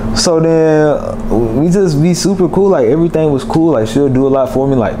saying? So then we just be super cool. Like everything was cool. Like she'll do a lot for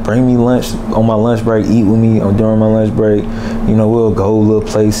me, like bring me lunch on my lunch break, eat with me during my lunch break. You know, we'll go little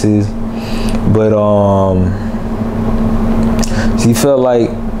places. But she felt like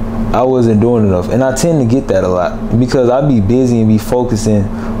I wasn't doing enough. And I tend to get that a lot, because I be busy and be focusing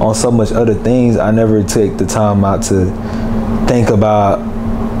on so much other things. I never take the time out to think about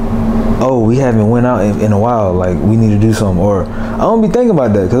oh, we haven't went out in a while, like we need to do something, or I don't be thinking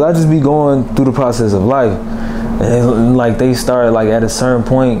about that because I just be going through the process of life. And like they start like at a certain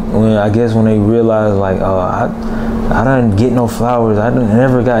point when I guess when they realize like, oh, I didn't get no flowers, I didn't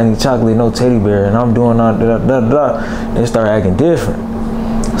never got any chocolate, no teddy bear, and I'm doing all da. They start acting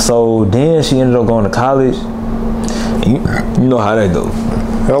different. So then she ended up going to college. You know how that goes.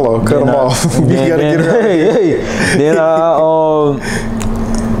 Hello, cut them off. You gotta get her. Hey. Then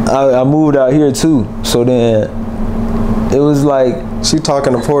I moved out here too. So then it was like she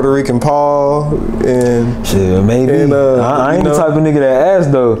talking to Puerto Rican Paul and shit, maybe. And, I ain't the type of nigga that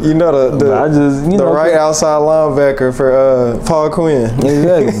ask though. You know the right outside linebacker for Paul Quinn.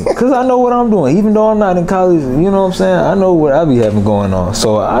 Exactly. Cause I know what I'm doing. Even though I'm not in college, you know what I'm saying? I know what I be having going on.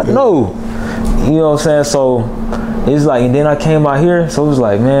 So I know. You know what I'm saying? So it's like, and then I came out here, so it was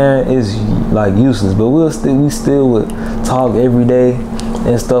like, man, it's like useless. But we still would talk every day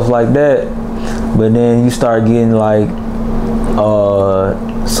and stuff like that. But then you start getting like,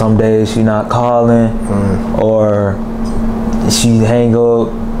 some days she not calling, or she hang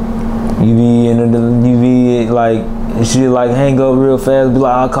up. You be like, she like hang up real fast. Be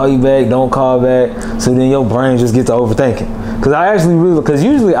like, I'll call you back. Don't call back. So then your brain just gets to overthinking. Cause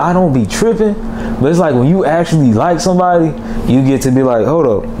usually I don't be tripping. But it's like when you actually like somebody, you get to be like, hold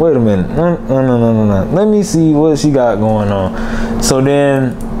up, wait a minute, no. Let me see what she got going on. So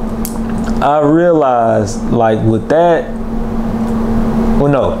then I realized, like with that,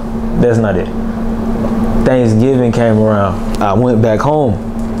 well, no, that's not it. Thanksgiving came around. I went back home,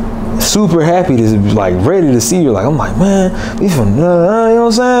 super happy to be like ready to see her. Like I'm like, man, we from, you know what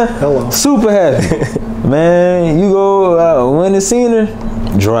I'm saying? Hello. Super happy, man. You go when it's seen her,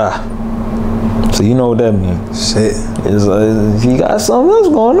 dry. So you know what that means. Shit. It's he got something else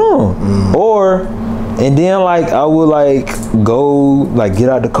going on. Or, and then like I would like go, like get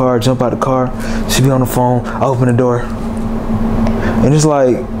out the car, jump out the car, she be on the phone, I open the door. And it's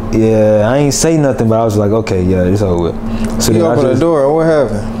like, yeah, I ain't say nothing, but I was like, okay, yeah, it's over with. So you open the door, what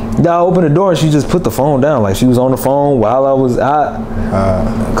happened? Yeah, I opened the door and she just put the phone down. Like she was on the phone while I was out.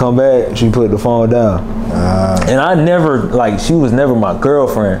 Come back, she put the phone down. And I never, like, she was never my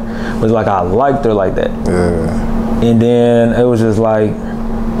girlfriend. It was like I liked her like that. Yeah. And then it was just like,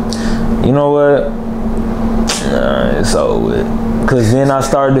 you know what? It's over with. Cause then I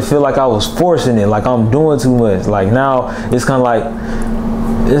started to feel like I was forcing it, like I'm doing too much. Like now it's kind of like,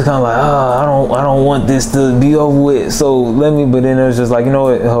 oh, I don't want this to be over with. So let me. But then it was just like, you know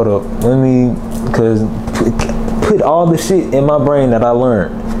what? Hold up, let me, cause put all the shit in my brain that I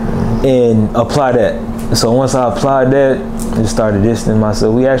learned and apply that. So once I applied that, it started distancing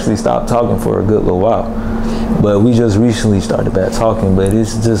myself. We actually stopped talking for a good little while, but we just recently started back talking. But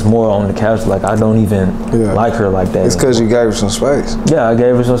it's just more on the couch. Like I don't even like her like that. It's because you gave her some space. Yeah, I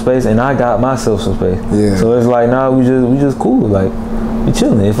gave her some space, and I got myself some space. Yeah. So it's like now we just cool. Like we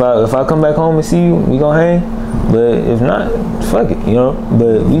chilling. If I come back home and see you, we gonna hang. But if not, fuck it, you know.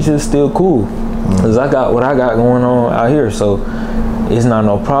 But we just still cool. Cause I got what I got going on out here. So it's not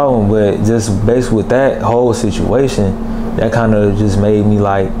no problem, but just based with that whole situation, that kind of just made me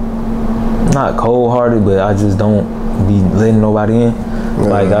like, not cold-hearted, but I just don't be letting nobody in.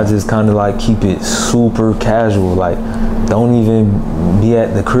 Like I just kind of like keep it super casual. Like don't even be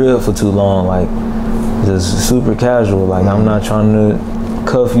at the crib for too long. Like just super casual. Like I'm not trying to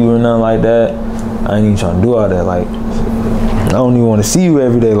cuff you or nothing like that. I ain't even trying to do all that. Like I don't even want to see you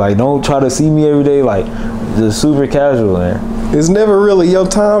every day. Like don't try to see me every day. Like just super casual, man. It's never really your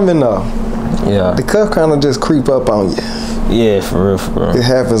time enough. Yeah. The cuff kind of just creep up on you. Yeah, for real, for real. It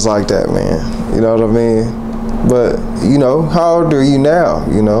happens like that, man. You know what I mean? But, you know, how old are you now,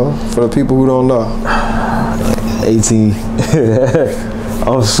 you know, for the people who don't know? 18.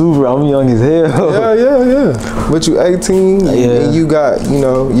 I'm young as hell. Yeah. But you 18, and you got, you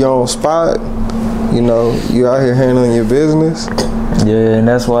know, your own spot. You know, you out here handling your business. Yeah, and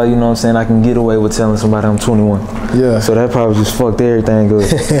that's why, you know what I'm saying, I can get away with telling somebody I'm 21. Yeah. So that probably just fucked everything good.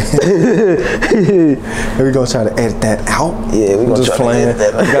 We're going to try to edit that out. Yeah, we're going to try to edit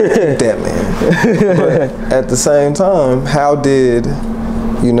that out. You got to keep that, man. But at the same time, how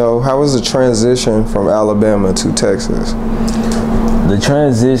was the transition from Alabama to Texas? The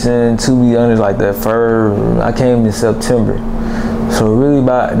transition, to be honest, like I came in September. So really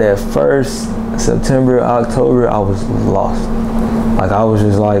about that first September, October, I was lost. Like I was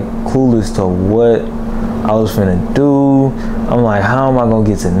just like clueless to what I was finna do. I'm like, how am I gonna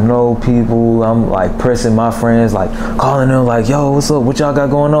get to know people? I'm like pressing my friends, like calling them like, yo, what's up? What y'all got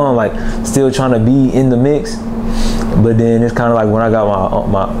going on? Like still trying to be in the mix. But then it's kind of like when I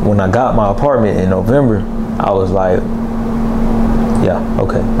got my apartment in November, I was like, yeah, yeah,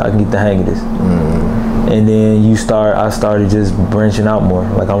 okay, I can get the hang of this. And then I started just branching out more.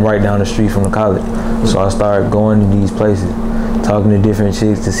 Like I'm right down the street from the college. So I started going to these places, talking to different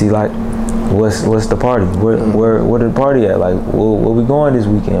chicks to see like, what's the party? Where the party at? Like, where we going this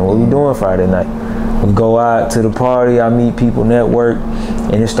weekend? What we doing Friday night? We go out to the party, I meet people, network,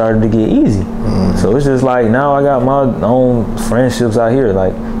 and it started to get easy. So it's just like, now I got my own friendships out here.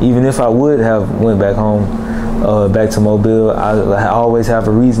 Like, even if I would have went back home, back to Mobile, I always have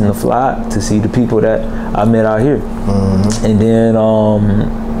a reason to fly to see the people that I met out here. And then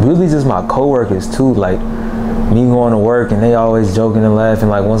really just my coworkers too, like me going to work and they always joking and laughing.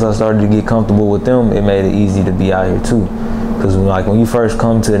 Like once I started to get comfortable with them, it made it easy to be out here too. Because like when you first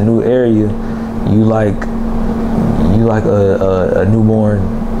come to a new area, you like a newborn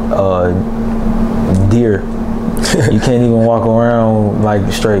deer. You can't even walk around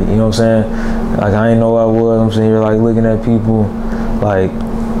like straight, you know what I'm saying? Like I ain't know I was. I'm sitting here like looking at people like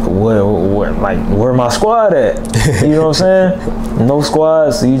where my squad at? You know what I'm saying? No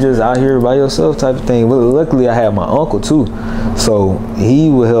squad, so you just out here by yourself type of thing. But luckily I had my uncle too, so he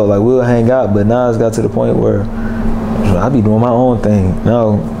would help. Like we'll hang out. But now it's got to the point where I be doing my own thing.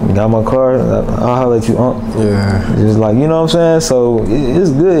 Now got my car, I'll holler at you, Yeah. Just like, you know what I'm saying? So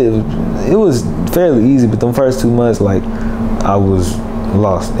it's good. It was fairly easy, but them first 2 months, like I was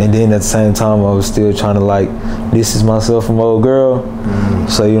lost. And then at the same time, I was still trying to like distance myself from old girl.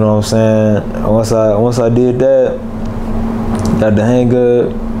 So you know what I'm saying? Once I did that, got the hang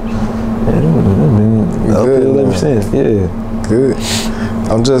up, uphill ever since. Yeah. Good.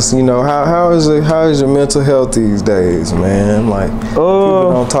 I'm just, you know, how is your mental health these days, man? Like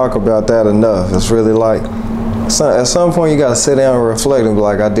people don't talk about that enough. It's really like at some point you gotta sit down and reflect and be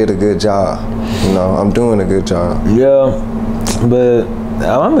like, I did a good job. You know, I'm doing a good job. Yeah, but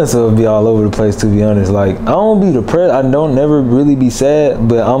my mental health be all over the place, to be honest. Like I don't be depressed. I don't never really be sad,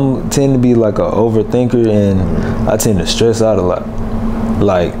 but I'm tend to be like an overthinker, and I tend to stress out a lot.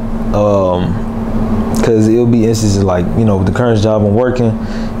 Like because it'll be instances like, you know, the current job I'm working,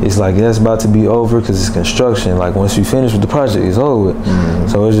 it's like that's about to be over because it's construction. Like once you finish with the project, it's over with.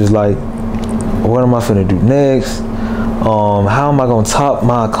 So it's just like, what am I finna do next? How am I gonna top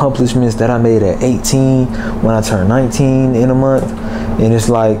my accomplishments that I made at 18 when I turned 19 in a month? And it's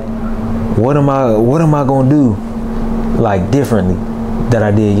like, what am I gonna do like differently that I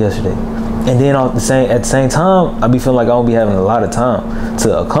did yesterday? And then at the same time, I be feeling like I don't be having a lot of time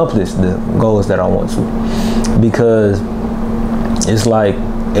to accomplish the goals that I want to, because it's like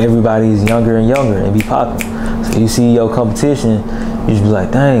everybody's younger and younger and be popping. So you see your competition, you just be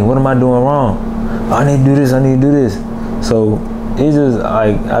like, dang, what am I doing wrong? I need to do this, I need to do this. So it's just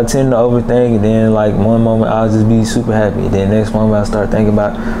like I tend to overthink, and then like one moment I'll just be super happy, then next moment I start thinking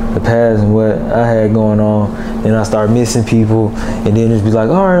about the past and what I had going on, and I start missing people, and then just be like,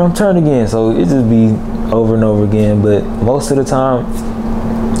 all right, I'm turning again. So it just be over and over again. But most of the time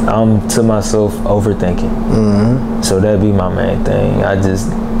I'm to myself overthinking. So that'd be my main thing. I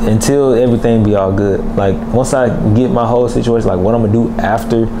just, until everything be all good, like once I get my whole situation, like what I'm gonna do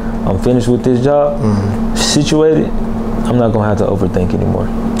after I'm finished with this job, situated, I'm not gonna have to overthink anymore.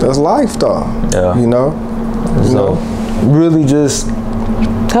 That's life though. Yeah. You know? So really just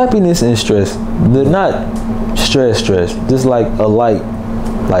happiness and stress. Not stress, just like a light.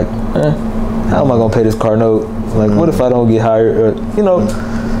 Like, how am I gonna pay this car note? Like what if I don't get hired? Or, you know?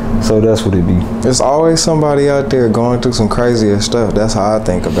 So that's what it be. There's always somebody out there going through some crazier stuff. That's how I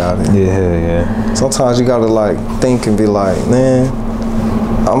think about it. Yeah. Sometimes you gotta like think and be like, man,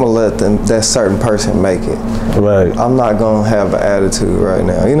 I'm gonna let that certain person make it. Right. I'm not gonna have an attitude right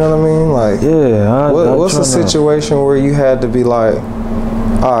now. You know what I mean? Like, yeah. What's a situation where you had to be like,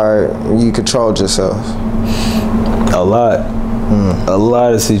 all right, you controlled yourself? A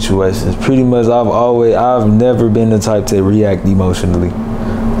lot of situations. Pretty much, I've never been the type to react emotionally.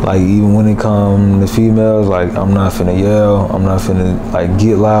 Like even when it comes to females, like I'm not finna yell, I'm not finna like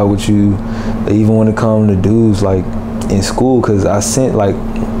get loud with you. Even when it comes to dudes, like in school, cause I sent like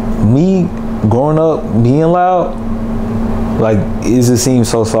me growing up being loud, like it just seems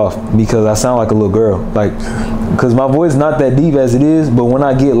so soft because I sound like a little girl. Like, cause my voice not that deep as it is, but when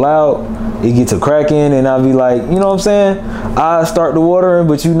I get loud, it gets a cracking, and I be like, you know what I'm saying? I start the watering,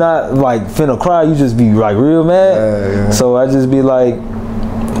 but you not like finna cry. You just be like real mad. Yeah. So I just be like,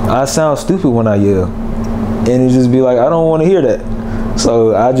 I sound stupid when I yell, and it just be like, I don't want to hear that.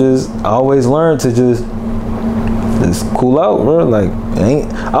 So I always learn to just cool out, bro. Like,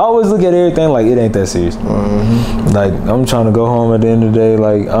 I always look at everything like it ain't that serious. Like, I'm trying to go home at the end of the day.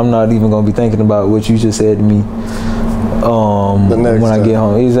 Like, I'm not even gonna be thinking about what you just said to me when I get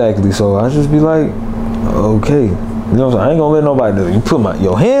home. Exactly. So I just be like, okay, You know what I'm saying? I ain't gonna let nobody do it. You put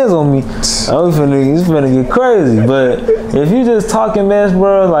your hands on me, it's finna get crazy. But if you just talking mess,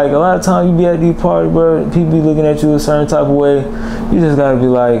 bro, like a lot of times you be at these parties, bro, people be looking at you a certain type of way. You just gotta be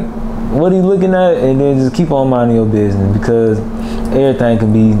like, what are you looking at? And then just keep on minding your business, because everything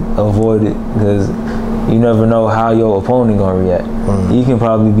can be avoided, because you never know how your opponent gonna react. He can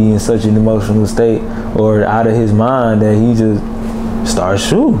probably be in such an emotional state or out of his mind that he just starts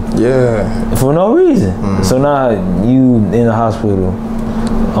shooting. Yeah. For no reason. So now you in the hospital,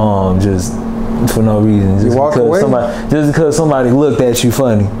 just for no reason. Just you walk away? Just because somebody looked at you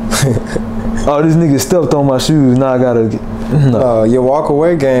funny. Oh, this nigga stepped on my shoes. Now I gotta get. No. Your walk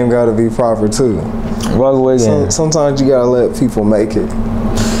away game gotta be proper too. Walk away game. Sometimes you gotta let people make it,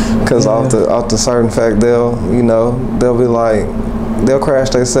 cause off the certain fact they'll be like, they'll crash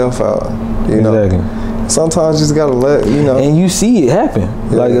themselves out. You know. Sometimes you just gotta let And you see it happen.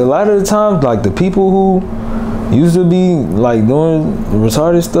 Yeah. Like a lot of the times, like the people who used to be like doing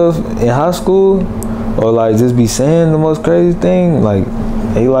retarded stuff in high school, or like just be saying the most crazy thing, like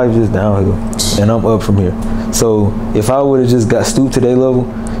they life just downhill, and I'm up from here. So if I would have just got stooped to their level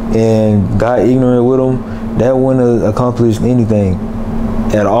and got ignorant with them, that wouldn't have accomplished anything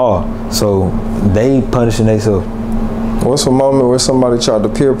at all. So they punishing themselves. What's a moment where somebody tried to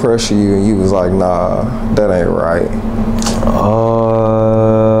peer pressure you and you was like, nah, that ain't right?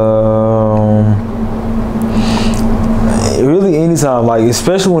 Really anytime, like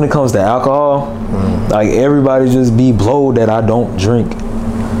especially when it comes to alcohol, like everybody just be blowed that I don't drink.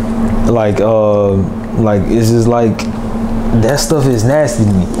 Like it's just like that stuff is nasty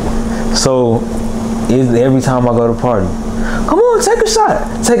to me. So every time I go to party, come on, take a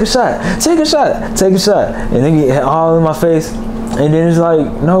shot, take a shot, take a shot, take a shot. And they get all in my face. And then it's like,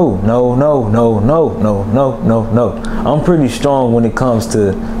 no. I'm pretty strong when it comes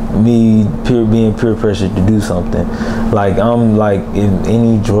to me being peer pressured to do something. Like I'm like, if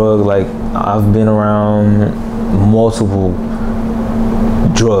any drug, like I've been around multiple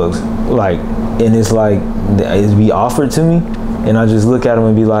drugs, like, and it's like, it's be offered to me and I just look at them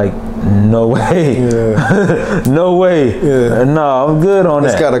and be like, no way. Yeah. No way. Yeah. No, I'm good on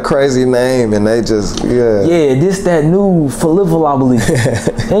that. It's got a crazy name and they just, Yeah, this, that new falivolably.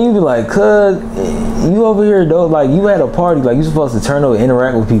 And you be like, cuz, you over here though, like you at a party, like you supposed to turn over and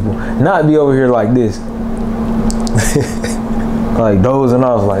interact with people, not be over here like this. Like dozing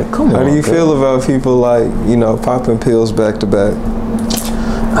off, like, come on. How do you feel about people like, popping pills back to back?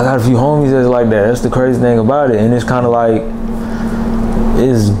 I got a few homies that's like that. That's the crazy thing about it. And it's kind of like,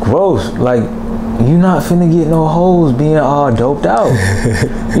 it's gross. Like, you not finna get no hoes being all doped out.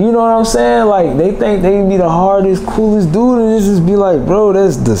 You know what I'm saying? Like, they think they be the hardest, coolest dude, and it just be like, bro,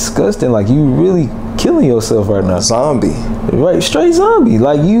 that's disgusting. Like, you really killing yourself right now. Zombie. Right, straight zombie.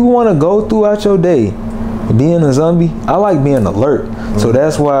 Like, you want to go throughout your day being a zombie. I like being alert. So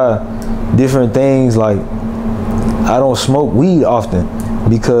that's why different things, like, I don't smoke weed often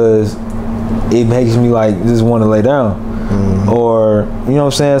because it makes me, like, just want to lay down. Or, you know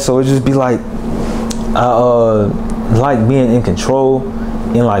what I'm saying? So it just be like, I like being in control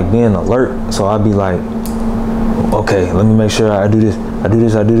and like being alert. So I'd be like, okay, let me make sure I do this.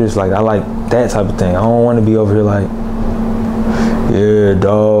 Like, I like that type of thing. I don't want to be over here like, yeah,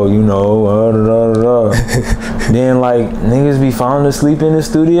 dog, Then like niggas be falling asleep in the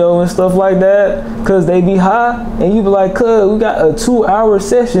studio and stuff like that cause they be high, and you be like, cuz we got a 2-hour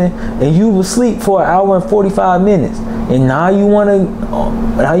session and you was asleep for 1 hour and 45 minutes. And now you wanna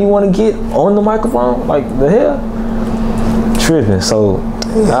get on the microphone? Like the hell? Tripping. So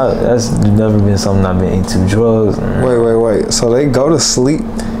that's never been something I've been into. Drugs. Wait. So they go to sleep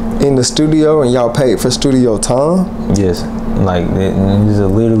in the studio and y'all paid for studio time? Yes. Like niggas are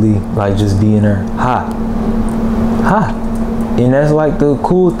literally like just being there high. And that's like the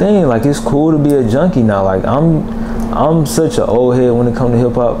cool thing. Like it's cool to be a junkie now. Like I'm such an old head when it comes to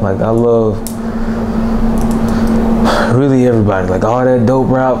hip hop. Like I love really everybody, like all that dope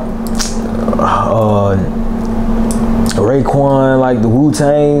rap, Raekwon, like the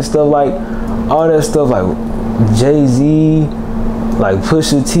Wu-Tang stuff, like all that stuff, like Jay-Z, like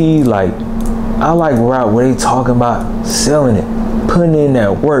Pusha T, like I like rap where they talking about selling it, putting in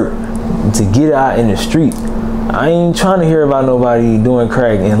that work to get it out in the street. I ain't trying to hear about nobody doing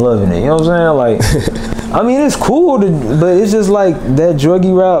crack and loving it, you know what I'm saying? Like, I mean, it's cool, but it's just like that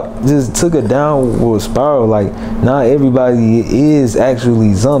druggy rap just took a downward spiral. Like, not everybody is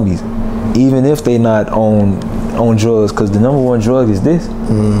actually zombies, even if they not on drugs, because the #1 drug is this.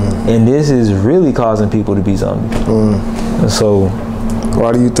 And this is really causing people to be zombies. So,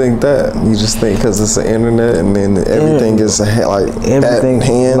 why do you think that? You just think because it's the internet and then everything is like everything at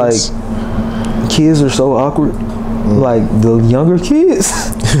hands? Like, kids are so awkward. Like the younger kids,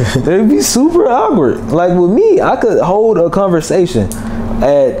 they'd be super awkward. Like with me, I could hold a conversation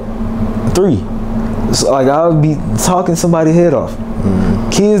at 3. So like I would be talking somebody's head off.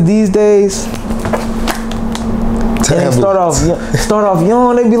 Kids these days, they start off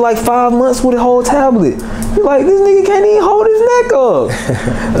young. They be like 5 months with a whole tablet. You're like, this nigga can't even hold his neck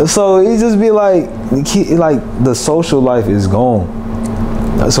up. So it just be like the social life is gone.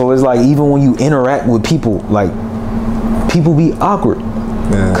 So it's like even when you interact with people, like people be awkward.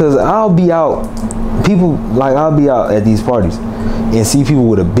 Cause I'll be out at these parties and see people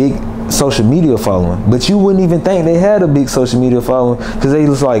with a big social media following, but you wouldn't even think they had a big social media following because they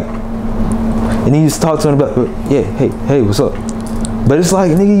was like, and he used to talk to them about, yeah, hey, what's up? But it's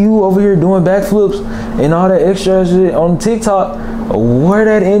like, nigga, you over here doing backflips and all that extra shit on TikTok. Where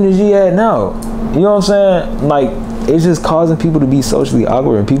that energy at now? You know what I'm saying? Like, it's just causing people to be socially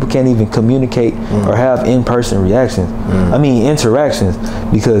awkward, and people can't even communicate or have in-person reactions. I mean, interactions.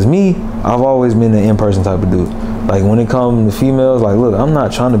 Because me, I've always been an in-person type of dude. Like, when it comes to females, like, look, I'm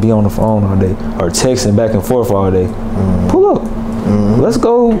not trying to be on the phone all day or texting back and forth all day. Pull up. Let's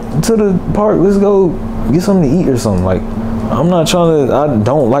go to the park. Let's go get something to eat or something. Like, I'm not trying to, I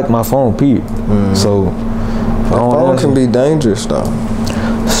don't like my phone, period. So, the phone can be dangerous, though.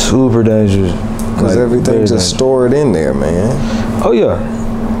 Super dangerous. Because like, everything's just stored in there, man. Oh, yeah.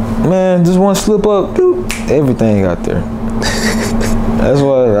 Man, just one slip up, everything out there. That's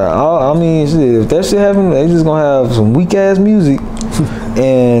why, I mean, shit, if that shit happen, they just gonna have some weak ass music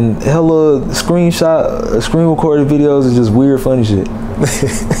and hella screen recorded videos of just weird funny shit.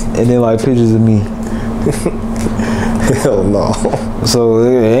 And then like pictures of me. Hell no. So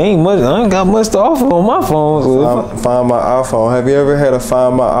it ain't much, I ain't got much to offer on my phone. So find my iPhone. Have you ever had a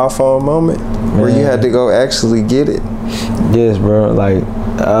find my iPhone moment? Man. Where you had to go actually get it? Yes, bro. Like,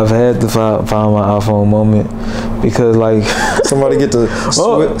 I've had to find my iPhone moment because like somebody get to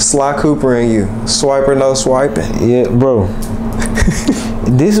Sly Cooper in you. Swiper, no swiping. Yeah, bro.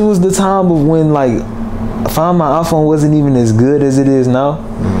 This was the time of when like Find My iPhone wasn't even as good as it is now.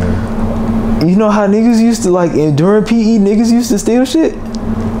 You know how niggas used to like during PE, niggas used to steal shit.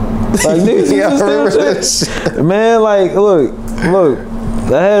 Like niggas used to steal shit. Man, like look.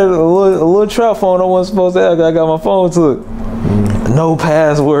 I had a little trap phone I wasn't supposed to have. I got my phone took. No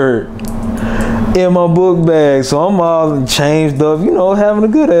password in my book bag, so I'm all changed up, you know, having a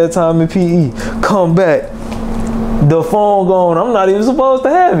good ass time in PE. Come back, the phone gone. I'm not even supposed to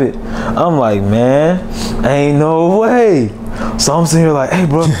have it. I'm like, man, ain't no way. So I'm sitting here like, hey,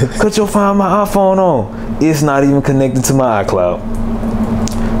 bro, cut your Find My iPhone on. It's not even connected to my iCloud.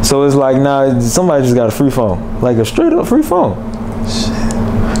 So it's like, nah, somebody just got a free phone, like a straight up free phone. Shit.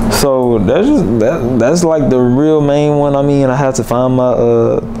 So that's like the real main one. I mean, I had to find my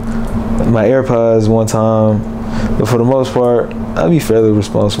my AirPods one time, but for the most part, I be fairly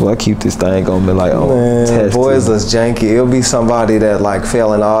responsible. I keep this thing on me like, oh, man, boys is janky. It'll be somebody that like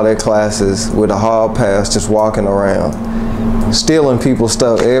failing all their classes with a hall pass, just walking around, stealing people's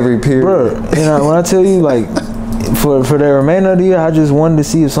stuff every period. Bro, you know, when I tell you like, for the remainder of the year, I just wanted to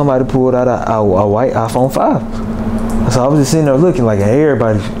see if somebody pulled out a white iPhone 5. So I was just sitting there looking like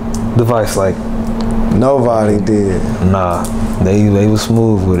everybody's device, like nobody did. Nah, they was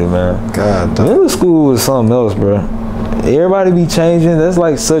smooth with it, man. God, middle school was something else, bro. Everybody be changing. That's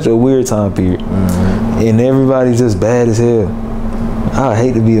like such a weird time period, and everybody's just bad as hell. I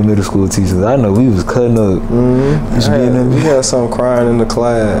hate to be a middle school teacher. I know we was cutting up. We had some crying in the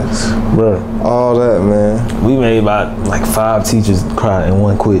class, bro. All that, man. We made about like 5 teachers cry and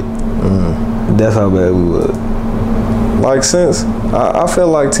 1 quit. That's how bad we was. Like since I feel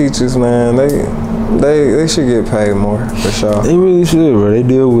like teachers, man, they should get paid more for sure. They really should, bro. They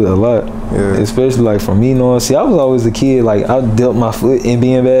deal with a lot. Yeah. Especially like for me, knowing. See, I was always a kid. Like I dealt my foot in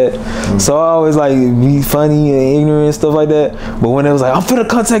being bad, so I always like be funny and ignorant and stuff like that. But when it was like, I'm finna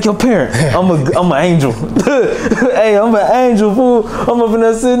contact your parent, I'm an angel. Hey, I'm an angel, fool. I'm up in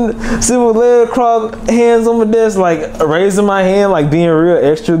there sitting with legs crossed, hands on my desk, like raising my hand, like being real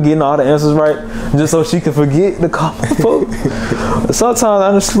extra, getting all the answers right, just so she can forget the comment. Sometimes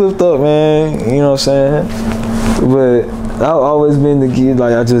I just slipped up, man. You know what I'm saying? But I've always been the kid,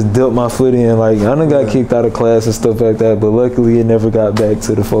 like I just dealt my foot in, like I done got kicked out of class and stuff like that, but luckily it never got back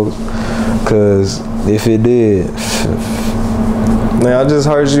to the folks, cause if it did. Man, I just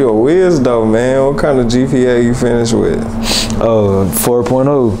heard you a whiz though, man. What kind of GPA you finished with? Oh,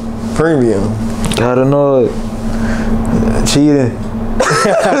 4.0. Premium. Gotta know it. Cheating.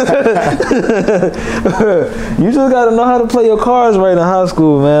 You just gotta know how to play your cards right in high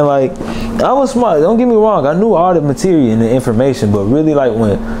school, man. Like, I was smart, don't get me wrong, I knew all the material and the information, but really like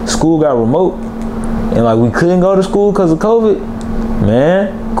when school got remote, and like we couldn't go to school because of COVID,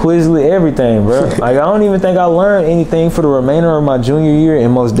 man, Quizlet everything, bro. Like I don't even think I learned anything for the remainder of my junior year,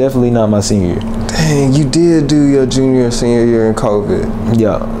 and most definitely not my senior year. Dang, you did do your junior and senior year in COVID.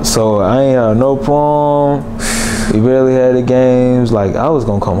 Yeah, so I ain't had no prom. We barely had the games. Like I was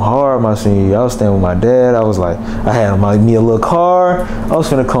gonna come hard my senior year. I was staying with my dad. I was like, I had me a little car. I was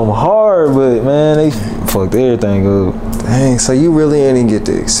finna come hard, but man, they fucked everything up. Dang, so you really didn't get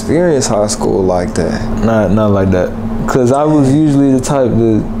to experience high school like that. Not like that. Cause I was usually the type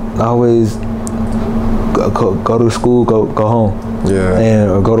that always go to school, go home,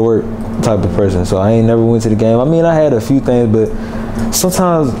 or go to work type of person. So I ain't never went to the game. I mean, I had a few things, but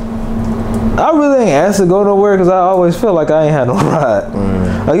sometimes I really ain't asked to go nowhere because I always felt like I ain't had no ride.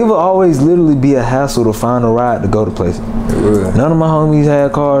 Like it would always literally be a hassle to find a ride to go to places. None of my homies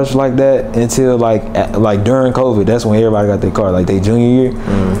had cars like that until like during COVID. That's when everybody got their car. Like their junior year,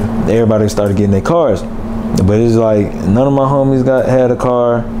 everybody started getting their cars. But it's like none of my homies had a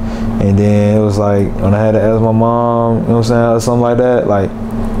car, and then it was like when I had to ask my mom, you know what I'm saying, or something like that, like,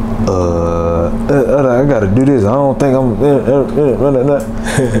 I gotta do this. I don't think I'm,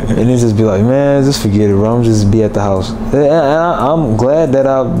 and it just be like, man, just forget it, bro. I'm just be at the house. And I'm glad that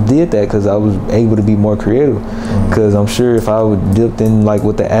I did that because I was able to be more creative. Because I'm sure if I would dipped in like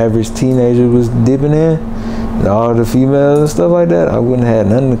what the average teenager was dipping in, all the females and stuff like that, I wouldn't have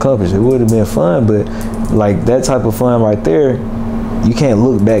had nothing to accomplish. It would have been fun, but like that type of fun right there, you can't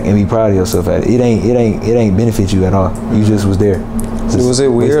look back and be proud of yourself at it. It ain't benefit you at all. You just was there. Was it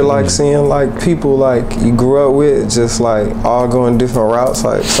weird like seeing like people like you grew up with just like all going different routes,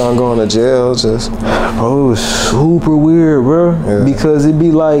 like some going to jail just? Bro, it was super weird, bro. Yeah. Because it'd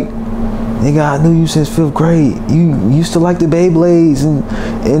be like, nigga, I knew you since 5th grade. You used to like the Beyblades and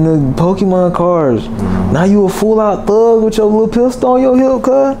the Pokemon cards. Now you a full out thug with your little pistol on your hip,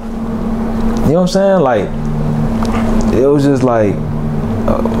 cuz. You know what I'm saying? Like, it was just like,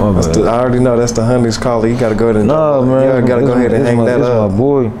 I already know that's the Honey's caller. You gotta go to man. You gotta go ahead and hang that up. My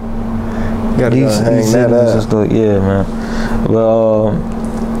boy. You gotta go and hang that up. Yeah, man. Well,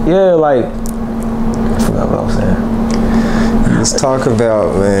 yeah, like, I forgot what I was saying. Let's talk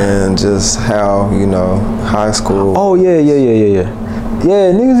about, man, just how, you know, high school. Oh, yeah.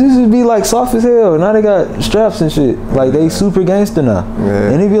 Yeah, niggas used to be like soft as hell. Now they got straps and shit. Like they super gangster now. Yeah.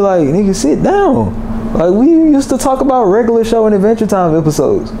 And they be like, nigga, sit down. Like we used to talk about regular show and Adventure Time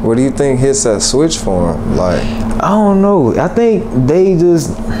episodes. What do you think hits that switch for them? Like, I don't know. I think they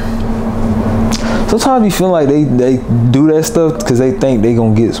just, sometimes you feel like they do that stuff because they think they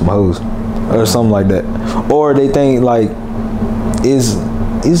gonna get some hoes or something like that. Or they think like it's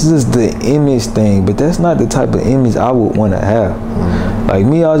just the image thing, but that's not the type of image I would want to have. Like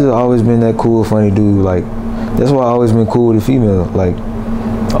me, I just always been that cool, funny dude. Like that's why I always been cool with the females. Like,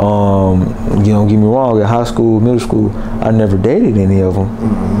 you don't get me wrong. At high school, middle school, I never dated any of them. You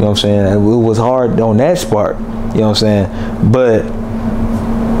know what I'm saying? It was hard on that spark. You know what I'm saying? But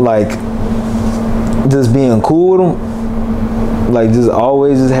like, just being cool with them, like just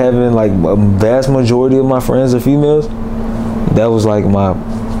always just having like a vast majority of my friends are females. That was like my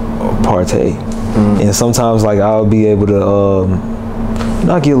partay. And sometimes like I'll be able to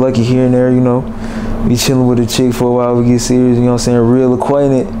not get lucky here and there, you know, be chilling with a chick for a while, we get serious, you know what I'm saying, real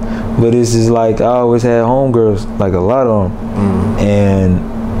acquainted. But it's just like I always had homegirls, like a lot of them.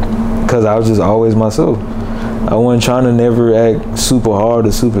 And cause I was just always myself. I wasn't trying to never act super hard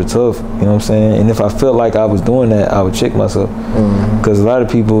or super tough, you know what I'm saying? And if I felt like I was doing that, I would check myself. Because a lot of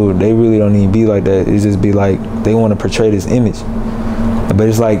people, they really don't even be like that. It just be like, they want to portray this image. But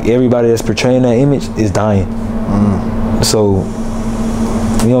it's like everybody that's portraying that image is dying. So,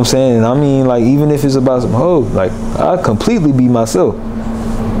 you know what I'm saying? And I mean, like, even if it's about some hoes, like, I completely be myself.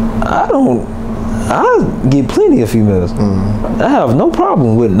 I get plenty of females. I have no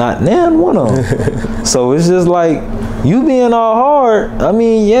problem with not nan one of them. So it's just like, you being all hard, I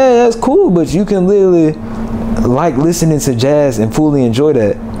mean, yeah, that's cool, but you can literally like listening to jazz and fully enjoy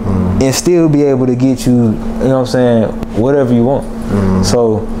that and still be able to get you, you know what I'm saying, whatever you want.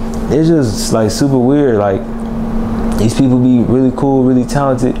 So it's just like super weird. Like these people be really cool, really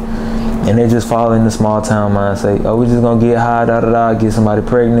talented, and they just fall in the small town mindset. Oh, we just gonna get high, get somebody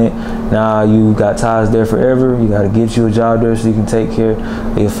pregnant. Now you got ties there forever. You gotta get you a job there so you can take care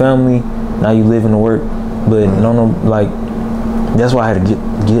of your family. Now you live in the work, but no, like that's why I had to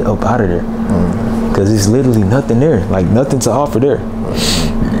get up out of there, because it's literally nothing there, like nothing to offer there.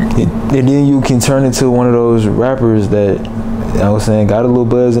 And then you can turn into one of those rappers that, I was saying, got a little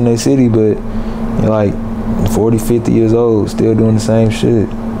buzz in their city, but you're like 40, 50 years old, still doing the same shit.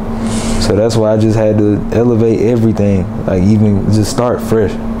 So that's why I just had to elevate everything, like even just start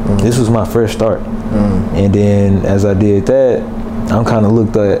fresh. This was my fresh start. And then as I did that, I'm kind of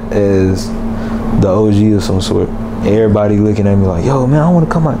looked at as the OG of some sort. Everybody looking at me like, yo, man, I want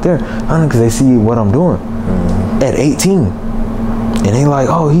to come out there. Because they see what I'm doing at 18. And they like,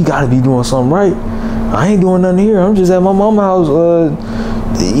 oh, he got to be doing something right. I ain't doing nothing here. I'm just at my mama's house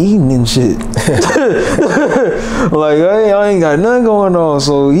eating and shit. Like, I ain't got nothing going on.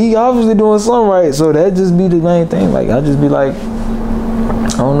 So he obviously doing something right. So that just be the main thing. Like, I just be like,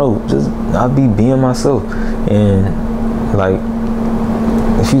 I don't know, just I be being myself. And like,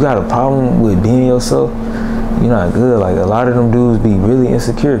 if you got a problem with being yourself, you're not good. Like, a lot of them dudes be really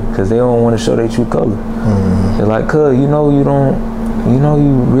insecure because they don't want to show their true color. They're like, cuz, you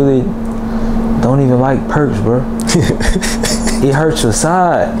really don't even like perks, bro. It hurts your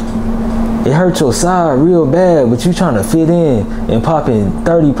side. It hurts your side real bad, but you trying to fit in and popping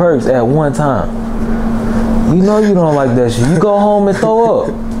 30 perks at one time. You know you don't like that shit. You go home and throw up.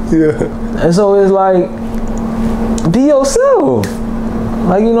 Yeah. And so it's like, be yourself.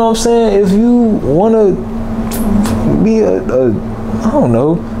 Like, you know what I'm saying? If you want to be I don't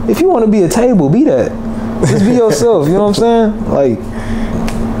know. If you want to be a table, be that. Just be yourself. You know what I'm saying? Like,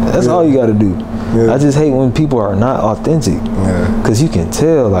 that's all you got to do. I just hate when people are not authentic. Cause you can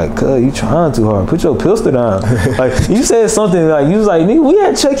tell, like, cuz you trying too hard. Put your pistol down. Like, you said something like, you was like, nigga, we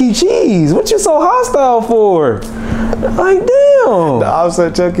at Chuck E. Cheese. What you so hostile for? Like, damn. The ops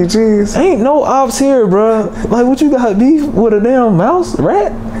at Chuck E. Cheese? Ain't no ops here, bro. Like, what you got beef with a damn mouse?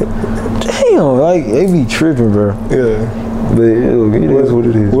 Rat? Damn, like, they be tripping, bro. Yeah. But it is what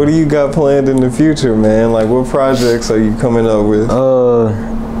it is. What do you got planned in the future, man? Like, what projects are you coming up with?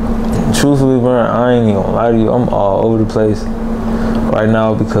 Truthfully, bro, I ain't even gonna lie to you. I'm all over the place right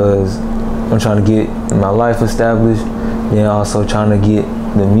now because I'm trying to get my life established, then also trying to get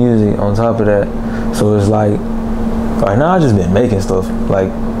the music on top of that. So it's like, right now I just been making stuff, like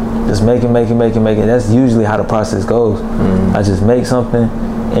just making. That's usually how the process goes. I just make something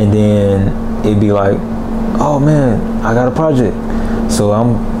and then it'd be like, oh man, I got a project. So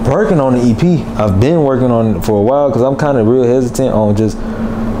I'm working on the EP. I've been working on it for a while because I'm kind of real hesitant on just,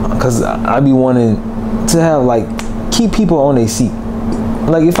 because I be wanting to have, like, keep people on their seat.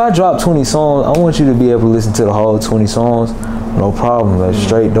 Like, if I drop 20 songs, I want you to be able to listen to the whole 20 songs, no problem. Like,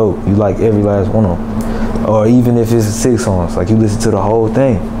 straight dope. You like every last one of them. Or even if it's 6 songs, like, you listen to the whole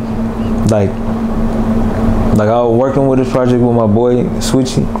thing. Like I was working with this project with my boy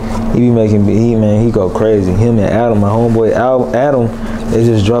Switchy. He be making, he go crazy. Him and Adam, my homeboy Adam, they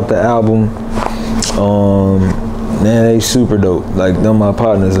just dropped the album. Man, they super dope. Like, them my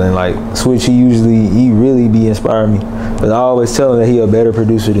partners, and like Switch, he really be inspiring me. But I always tell him that he a better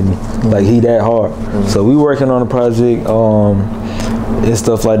producer than me. Like, he that hard. So we working on a project, and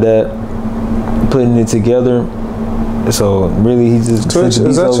stuff like that, putting it together. So really, he just Twitch,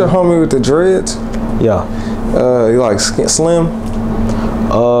 is that your homie with the dreads? Yeah. You like Slim?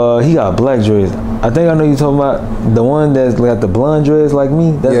 He got black dreads. I think I know you talking about the one that's got the blonde dreads like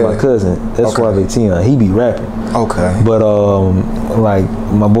me. That's my cousin. That's Suave Tion. He be rapping. Okay. But like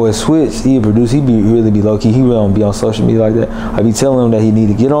my boy Switch, he a producer. He really be low key. He really don't be on social media like that. I be telling him that he need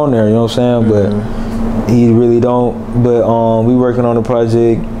to get on there. You know what I'm saying? But he really don't. But we working on a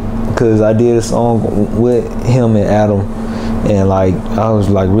project because I did a song with him and Adam. And like, I was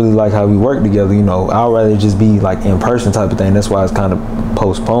like, really like how we work together, you know. I'd rather just be like in person type of thing. That's why it's kind of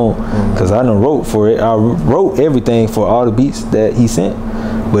postponed, because I done wrote for it. I wrote everything for all the beats that he sent,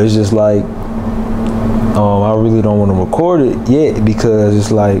 but it's just like, I really don't want to record it yet because it's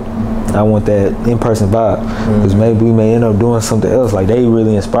like, I want that in-person vibe, because maybe we may end up doing something else. Like, they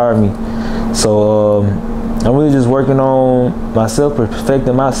really inspired me. So I'm really just working on myself,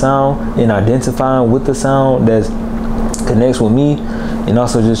 perfecting my sound and identifying with the sound that's connects with me, and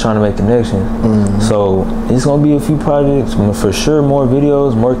also just trying to make connection. So it's gonna be a few projects for sure, more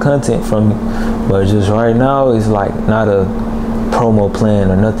videos, more content from me, but just right now it's like not a promo plan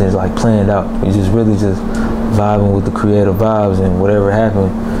or nothing's like planned out. It's just really just vibing with the creative vibes, and whatever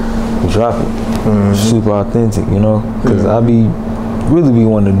happened, we drop it. Super authentic, you know, because I really be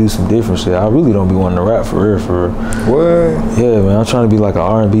wanting to do some different shit. I really don't be wanting to rap for real. What? Yeah, man, I'm trying to be like an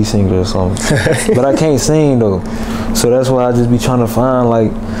R&B singer or something. But I can't sing though. So that's why I just be trying to find, like,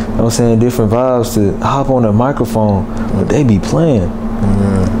 you know what I'm saying, different vibes to hop on the microphone, but they be playing. You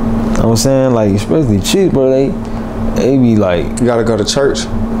know what I'm saying? Like, especially chicks, bro, they be like, you gotta go to church.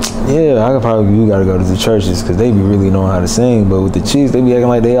 Yeah, I could probably, you gotta go to the churches because they be really knowing how to sing. But with the chicks, they be acting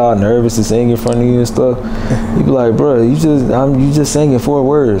like they all nervous to sing in front of you and stuff. You be like, bro, you just singing 4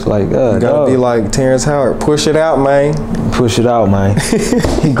 words. Like, you gotta be like Terrence Howard. Push it out, man. Push it out, man.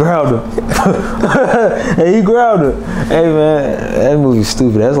 He growled her. Hey, he growled her. Hey, man, that movie's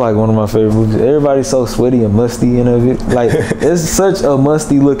stupid. That's like one of my favorite movies. Everybody's so sweaty and musty in of it. Like, it's such a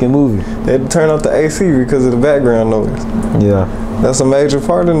musty looking movie. They had to turn off the AC because of the background noise. Yeah. That's a major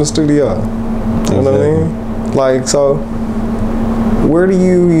part in the studio. You know what I mean? Like, so, where do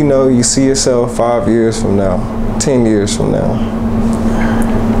you see yourself 5 years from now, 10 years from now?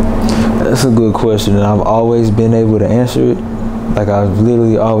 That's a good question, and I've always been able to answer it. Like, I've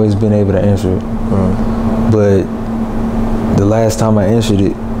literally always been able to answer it. But the last time I answered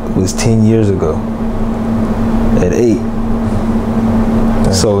it was 10 years ago, at 8.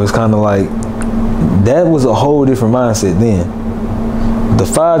 So it's kind of like, that was a whole different mindset then. The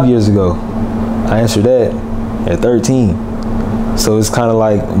 5 years ago, I answered that at 13. So it's kind of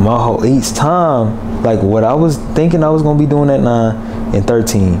like each time, like what I was thinking I was going to be doing at 9 and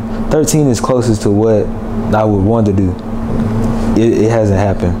 13. 13 is closest to what I would want to do. It hasn't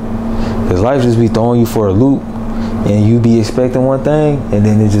happened. Because life just be throwing you for a loop and you be expecting one thing and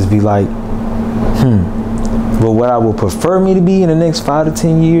then it just be like, But what I would prefer me to be in the next 5 to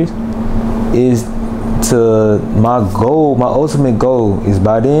 10 years is my ultimate goal is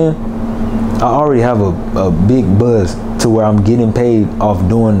by then, I already have a big buzz to where I'm getting paid off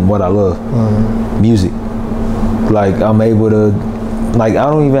doing what I love, music. Like I'm able to, like I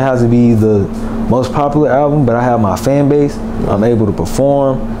don't even have to be the most popular album, but I have my fan base. I'm able to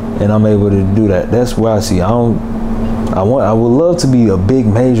perform, and I'm able to do that. That's where I see. I would love to be a big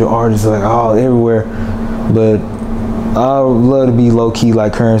major artist, like everywhere, but I would love to be low-key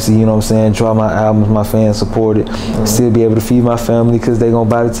like Currency, you know what I'm saying? Drop my albums, my fans support it, still be able to feed my family because they gonna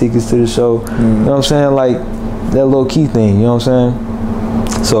buy the tickets to the show. You know what I'm saying? Like that low-key thing, you know what I'm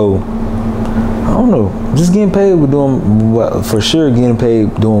saying? So, I don't know. Just getting paid with doing what, for sure getting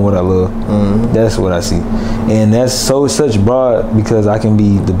paid doing what I love. That's what I see. And that's such broad because I can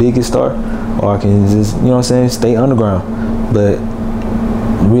be the biggest star or I can just, you know what I'm saying, stay underground. But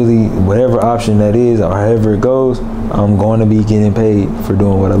really, whatever option that is or however it goes, I'm going to be getting paid for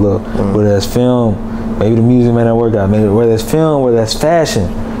doing what I love. Whether that's film, maybe the music may not work out, maybe whether that's film, whether that's fashion,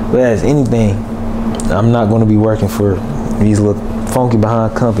 whether that's anything, I'm not going to be working for these little funky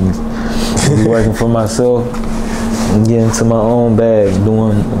behind companies. I'll be working for myself and getting to my own bag,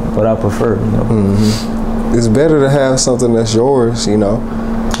 doing what I prefer. You know? It's better to have something that's yours, you know.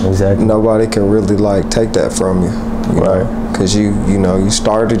 Exactly. Nobody can really like take that from you, you know. Because you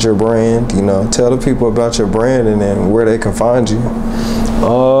started your brand, you know. Tell the people about your brand and then where they can find you.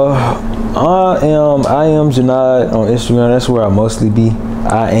 I am Jvnaid on Instagram. That's where I mostly be.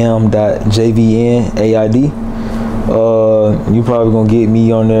 I am.jvnaid. You probably gonna get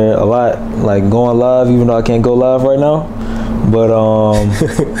me on there a lot, like going live, even though I can't go live right now. But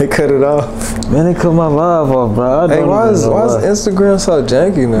they cut it off. Man, they cut my live off, bro. Hey, why is Instagram so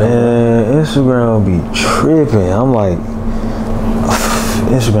janky now? Man, Instagram be tripping. I'm like,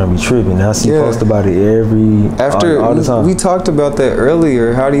 Instagram be tripping. I see post about it all the time. We talked about that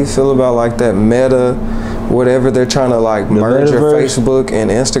earlier. How do you feel about like that Meta, whatever they're trying to like merge your Facebook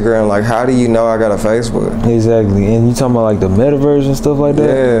and Instagram? Like, how do you know I got a Facebook? Exactly. And you talking about like the metaverse and stuff like that?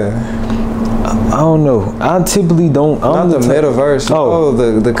 Yeah. I don't know. I typically don't. Not the metaverse.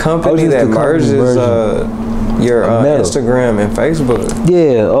 The company that merges your Instagram and Facebook.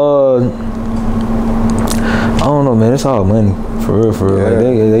 Yeah. I don't know, man. It's all money. For real. Yeah.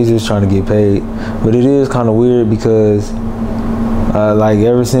 Like they just trying to get paid. But it is kind of weird because like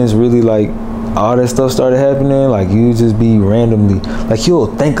ever since really like all that stuff started happening, like you just be randomly, like you'll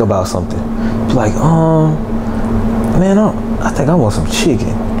think about something. Be like, man, I think I want some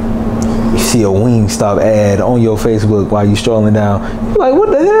chicken. You see a Wingstop ad on your Facebook while you strolling down. You're like, what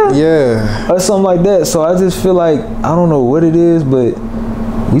the hell? Yeah. Or something like that. So I just feel like, I don't know what it is, but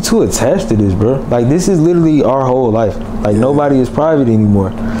we too attached to this, bro. Like this is literally our whole life. Like nobody is private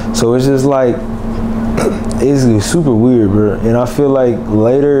anymore. So it's just like, it's super weird, bro. And I feel like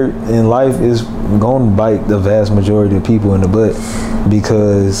later in life is going to bite the vast majority of people in the butt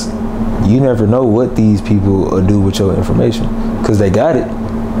because you never know what these people will do with your information because they got it.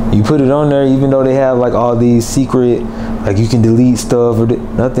 You put it on there, even though they have like all these secret, like you can delete stuff, or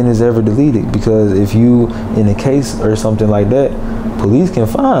nothing is ever deleted because if you in a case or something like that, police can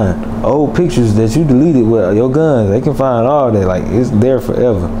find old pictures that you deleted with your guns. They can find all that, like it's there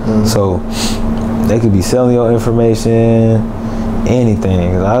forever. So they could be selling your information.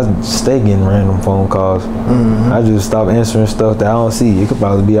 anything. I stay getting random phone calls. I just stop answering stuff that I don't see. It could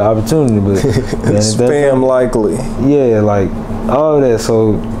probably be an opportunity, but man, spam likely. Yeah, like all of that.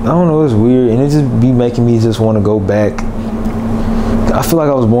 So I don't know, it's weird, and it just be making me just want to go back. I feel like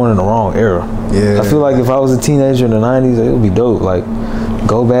I was born in the wrong era. Yeah. I feel like if I was a teenager in the 90s, it would be dope. Like,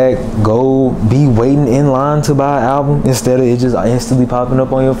 go back, go be waiting in line to buy an album instead of it just instantly popping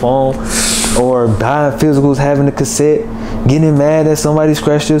up on your phone, or buying physicals, having a cassette, getting mad that somebody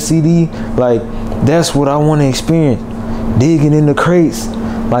scratched your CD. Like, that's what I want to experience. Digging in the crates,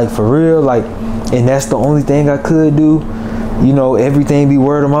 like, for real, like, and that's the only thing I could do. You know, everything be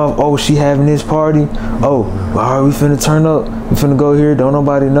word of mouth. Oh, she having this party. Oh, all right, we finna turn up. We finna go here. Don't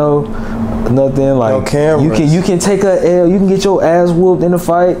nobody know. Nothing. Like, no cameras. You can take a L. You can get your ass whooped in a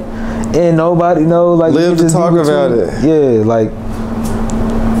fight, and nobody know. Like, live to talk about it. Yeah, like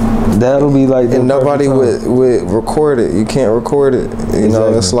that'll be like. And nobody would record it. You can't record it. You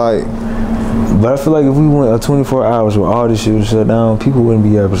know, it's like. But I feel like if we went a 24 hours where all this shit was shut down, people wouldn't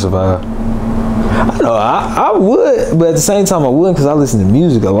be able to survive. I know I would, but at the same time I wouldn't, because I listen to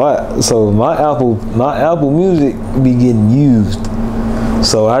music a lot. So my Apple Music be getting used.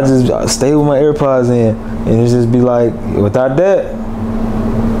 So I just stay with my AirPods in, and it just be like, without that,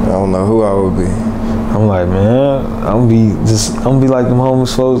 I don't know who I would be. I'm like, man, I'm gonna be like them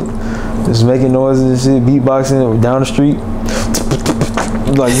homeless folks, just making noises and shit, beatboxing down the street.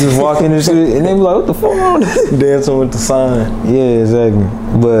 Like, just walking and shit, and they be like, what the fuck on? Dancing with the sign. Yeah, exactly.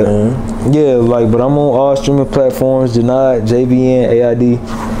 But yeah, like, but I'm on all streaming platforms: Jvnaid, JVN, AID,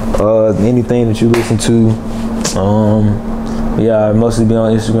 anything that you listen to. Yeah, I mostly be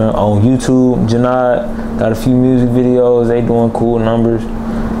on Instagram, on YouTube. Jvnaid got a few music videos. They doing cool numbers.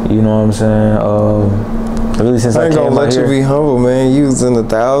 You know what I'm saying? Really, since I ain't came gonna let you here, be humble, man. You was in the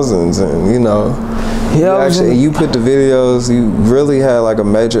thousands, and you know. Yeah, you put the videos. You really had like a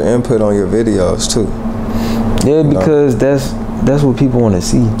major input on your videos too. Yeah, because that's what people want to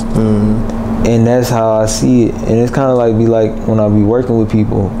see, and that's how I see it. And it's kind of like when I be working with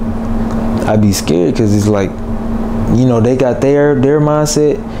people, I be scared because it's like, you know, they got their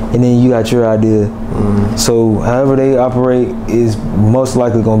mindset, and then you got your idea. So however they operate is most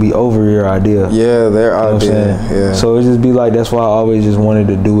likely gonna be over your idea. Yeah, their idea. Yeah. So it just be like, that's why I always just wanted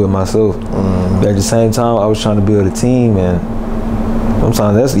to do it myself. But at the same time, I was trying to build a team, and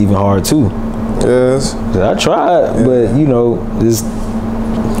sometimes that's even hard too. Yes. I tried, but you know, just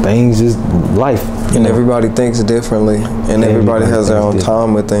things, just life. And everybody thinks differently, and everybody has their own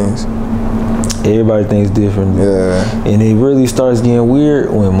time with things. Everybody thinks different. Yeah. And it really starts getting weird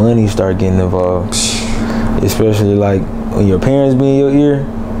when money start getting involved. Especially like when your parents be in your ear.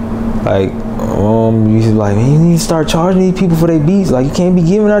 Like, you like, man, you need to start charging these people for their beats. Like, you can't be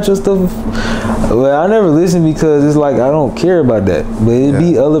giving out your stuff. Well, I never listen because it's like, I don't care about that. But it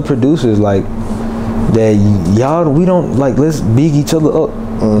be other producers like that, y'all, we don't, like, let's big each other up.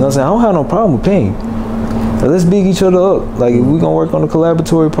 You know what I'm saying? I don't have no problem with paying. Let's big each other up. Like, if we gonna work on a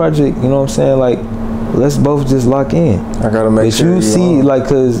collaboratory project, you know what I'm saying? Like, let's both just lock in. I gotta make sure you see, like,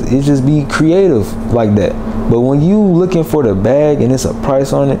 cause it just be creative like that. But when you looking for the bag and it's a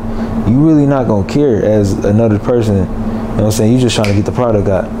price on it, you really not gonna care as another person. You know what I'm saying? You just trying to get the product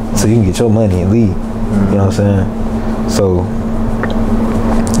out so you can get your money and leave. You know what I'm saying? So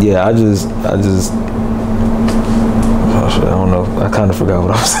yeah, I just I don't know. I kind of forgot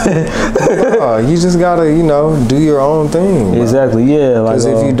what I was saying. You just gotta, you know, do your own thing. Exactly. Yeah. Because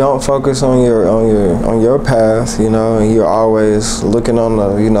if you don't focus on your path, you know, and you're always looking on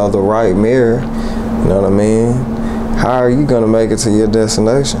the, you know, the right mirror, you know what I mean? How are you gonna make it to your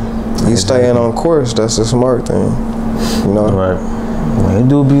destination? You staying on course. That's the smart thing. You know. Right. There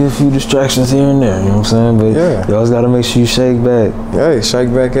do be a few distractions here and there, you know what I'm saying? But yeah, you always gotta make sure you shake back. Hey,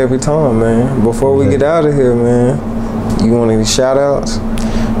 shake back every time, man. Before we get out of here, man, you want any shout outs?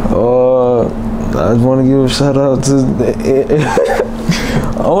 I just want to give a shout out to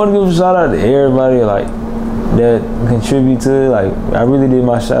I want to give a shout out to everybody like that contribute to it. Like, I really did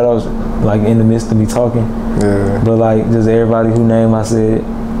my shout outs like in the midst of me talking. Yeah. But like just everybody who name I said.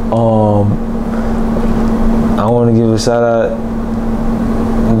 I want to give a shout out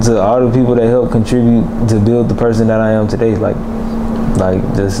to all the people that helped contribute to build the person that I am today. Like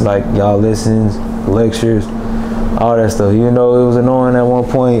just like y'all listens, lectures, all that stuff. Even though it was annoying at one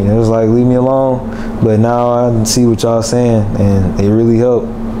point, it was like, leave me alone. But now I can see what y'all saying, and it really helped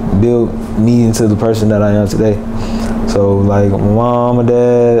build me into the person that I am today. So like my mom, my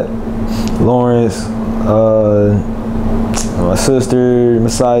dad, Lawrence, my sister,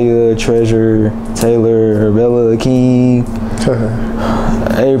 Messiah, Treasure, Taylor, Bella, King,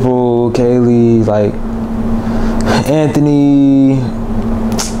 April, Kaylee, like Anthony,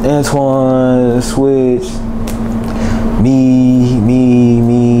 Antoine, Switch, me,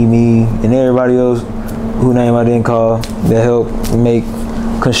 and everybody else who name I didn't call that helped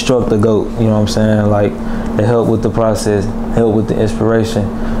construct the GOAT. You know what I'm saying? Like, they help with the process, help with the inspiration,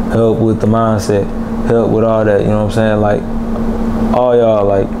 help with the mindset, help with all that. You know what I'm saying? Like, all y'all,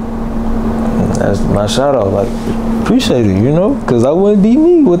 like, that's my shout out. Like, appreciate it, you know, because I wouldn't be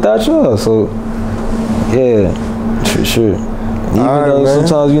me without y'all. So, yeah, for sure. Even though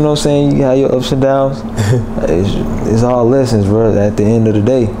sometimes, you know what I'm saying, you have your ups and downs, it's all lessons, bro, at the end of the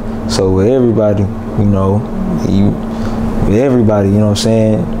day. So with everybody, you know, with everybody, you know what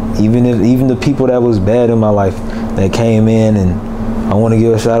I'm saying, even the people that was bad in my life that came in, and I want to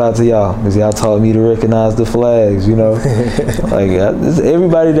give a shout out to y'all because y'all taught me to recognize the flags, you know. Like,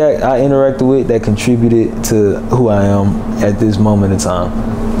 everybody that I interacted with that contributed to who I am at this moment in time.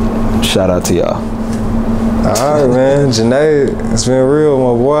 Shout out to y'all. All right, man. Jvnaid, it's been real,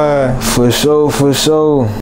 my boy. For sure, for sure.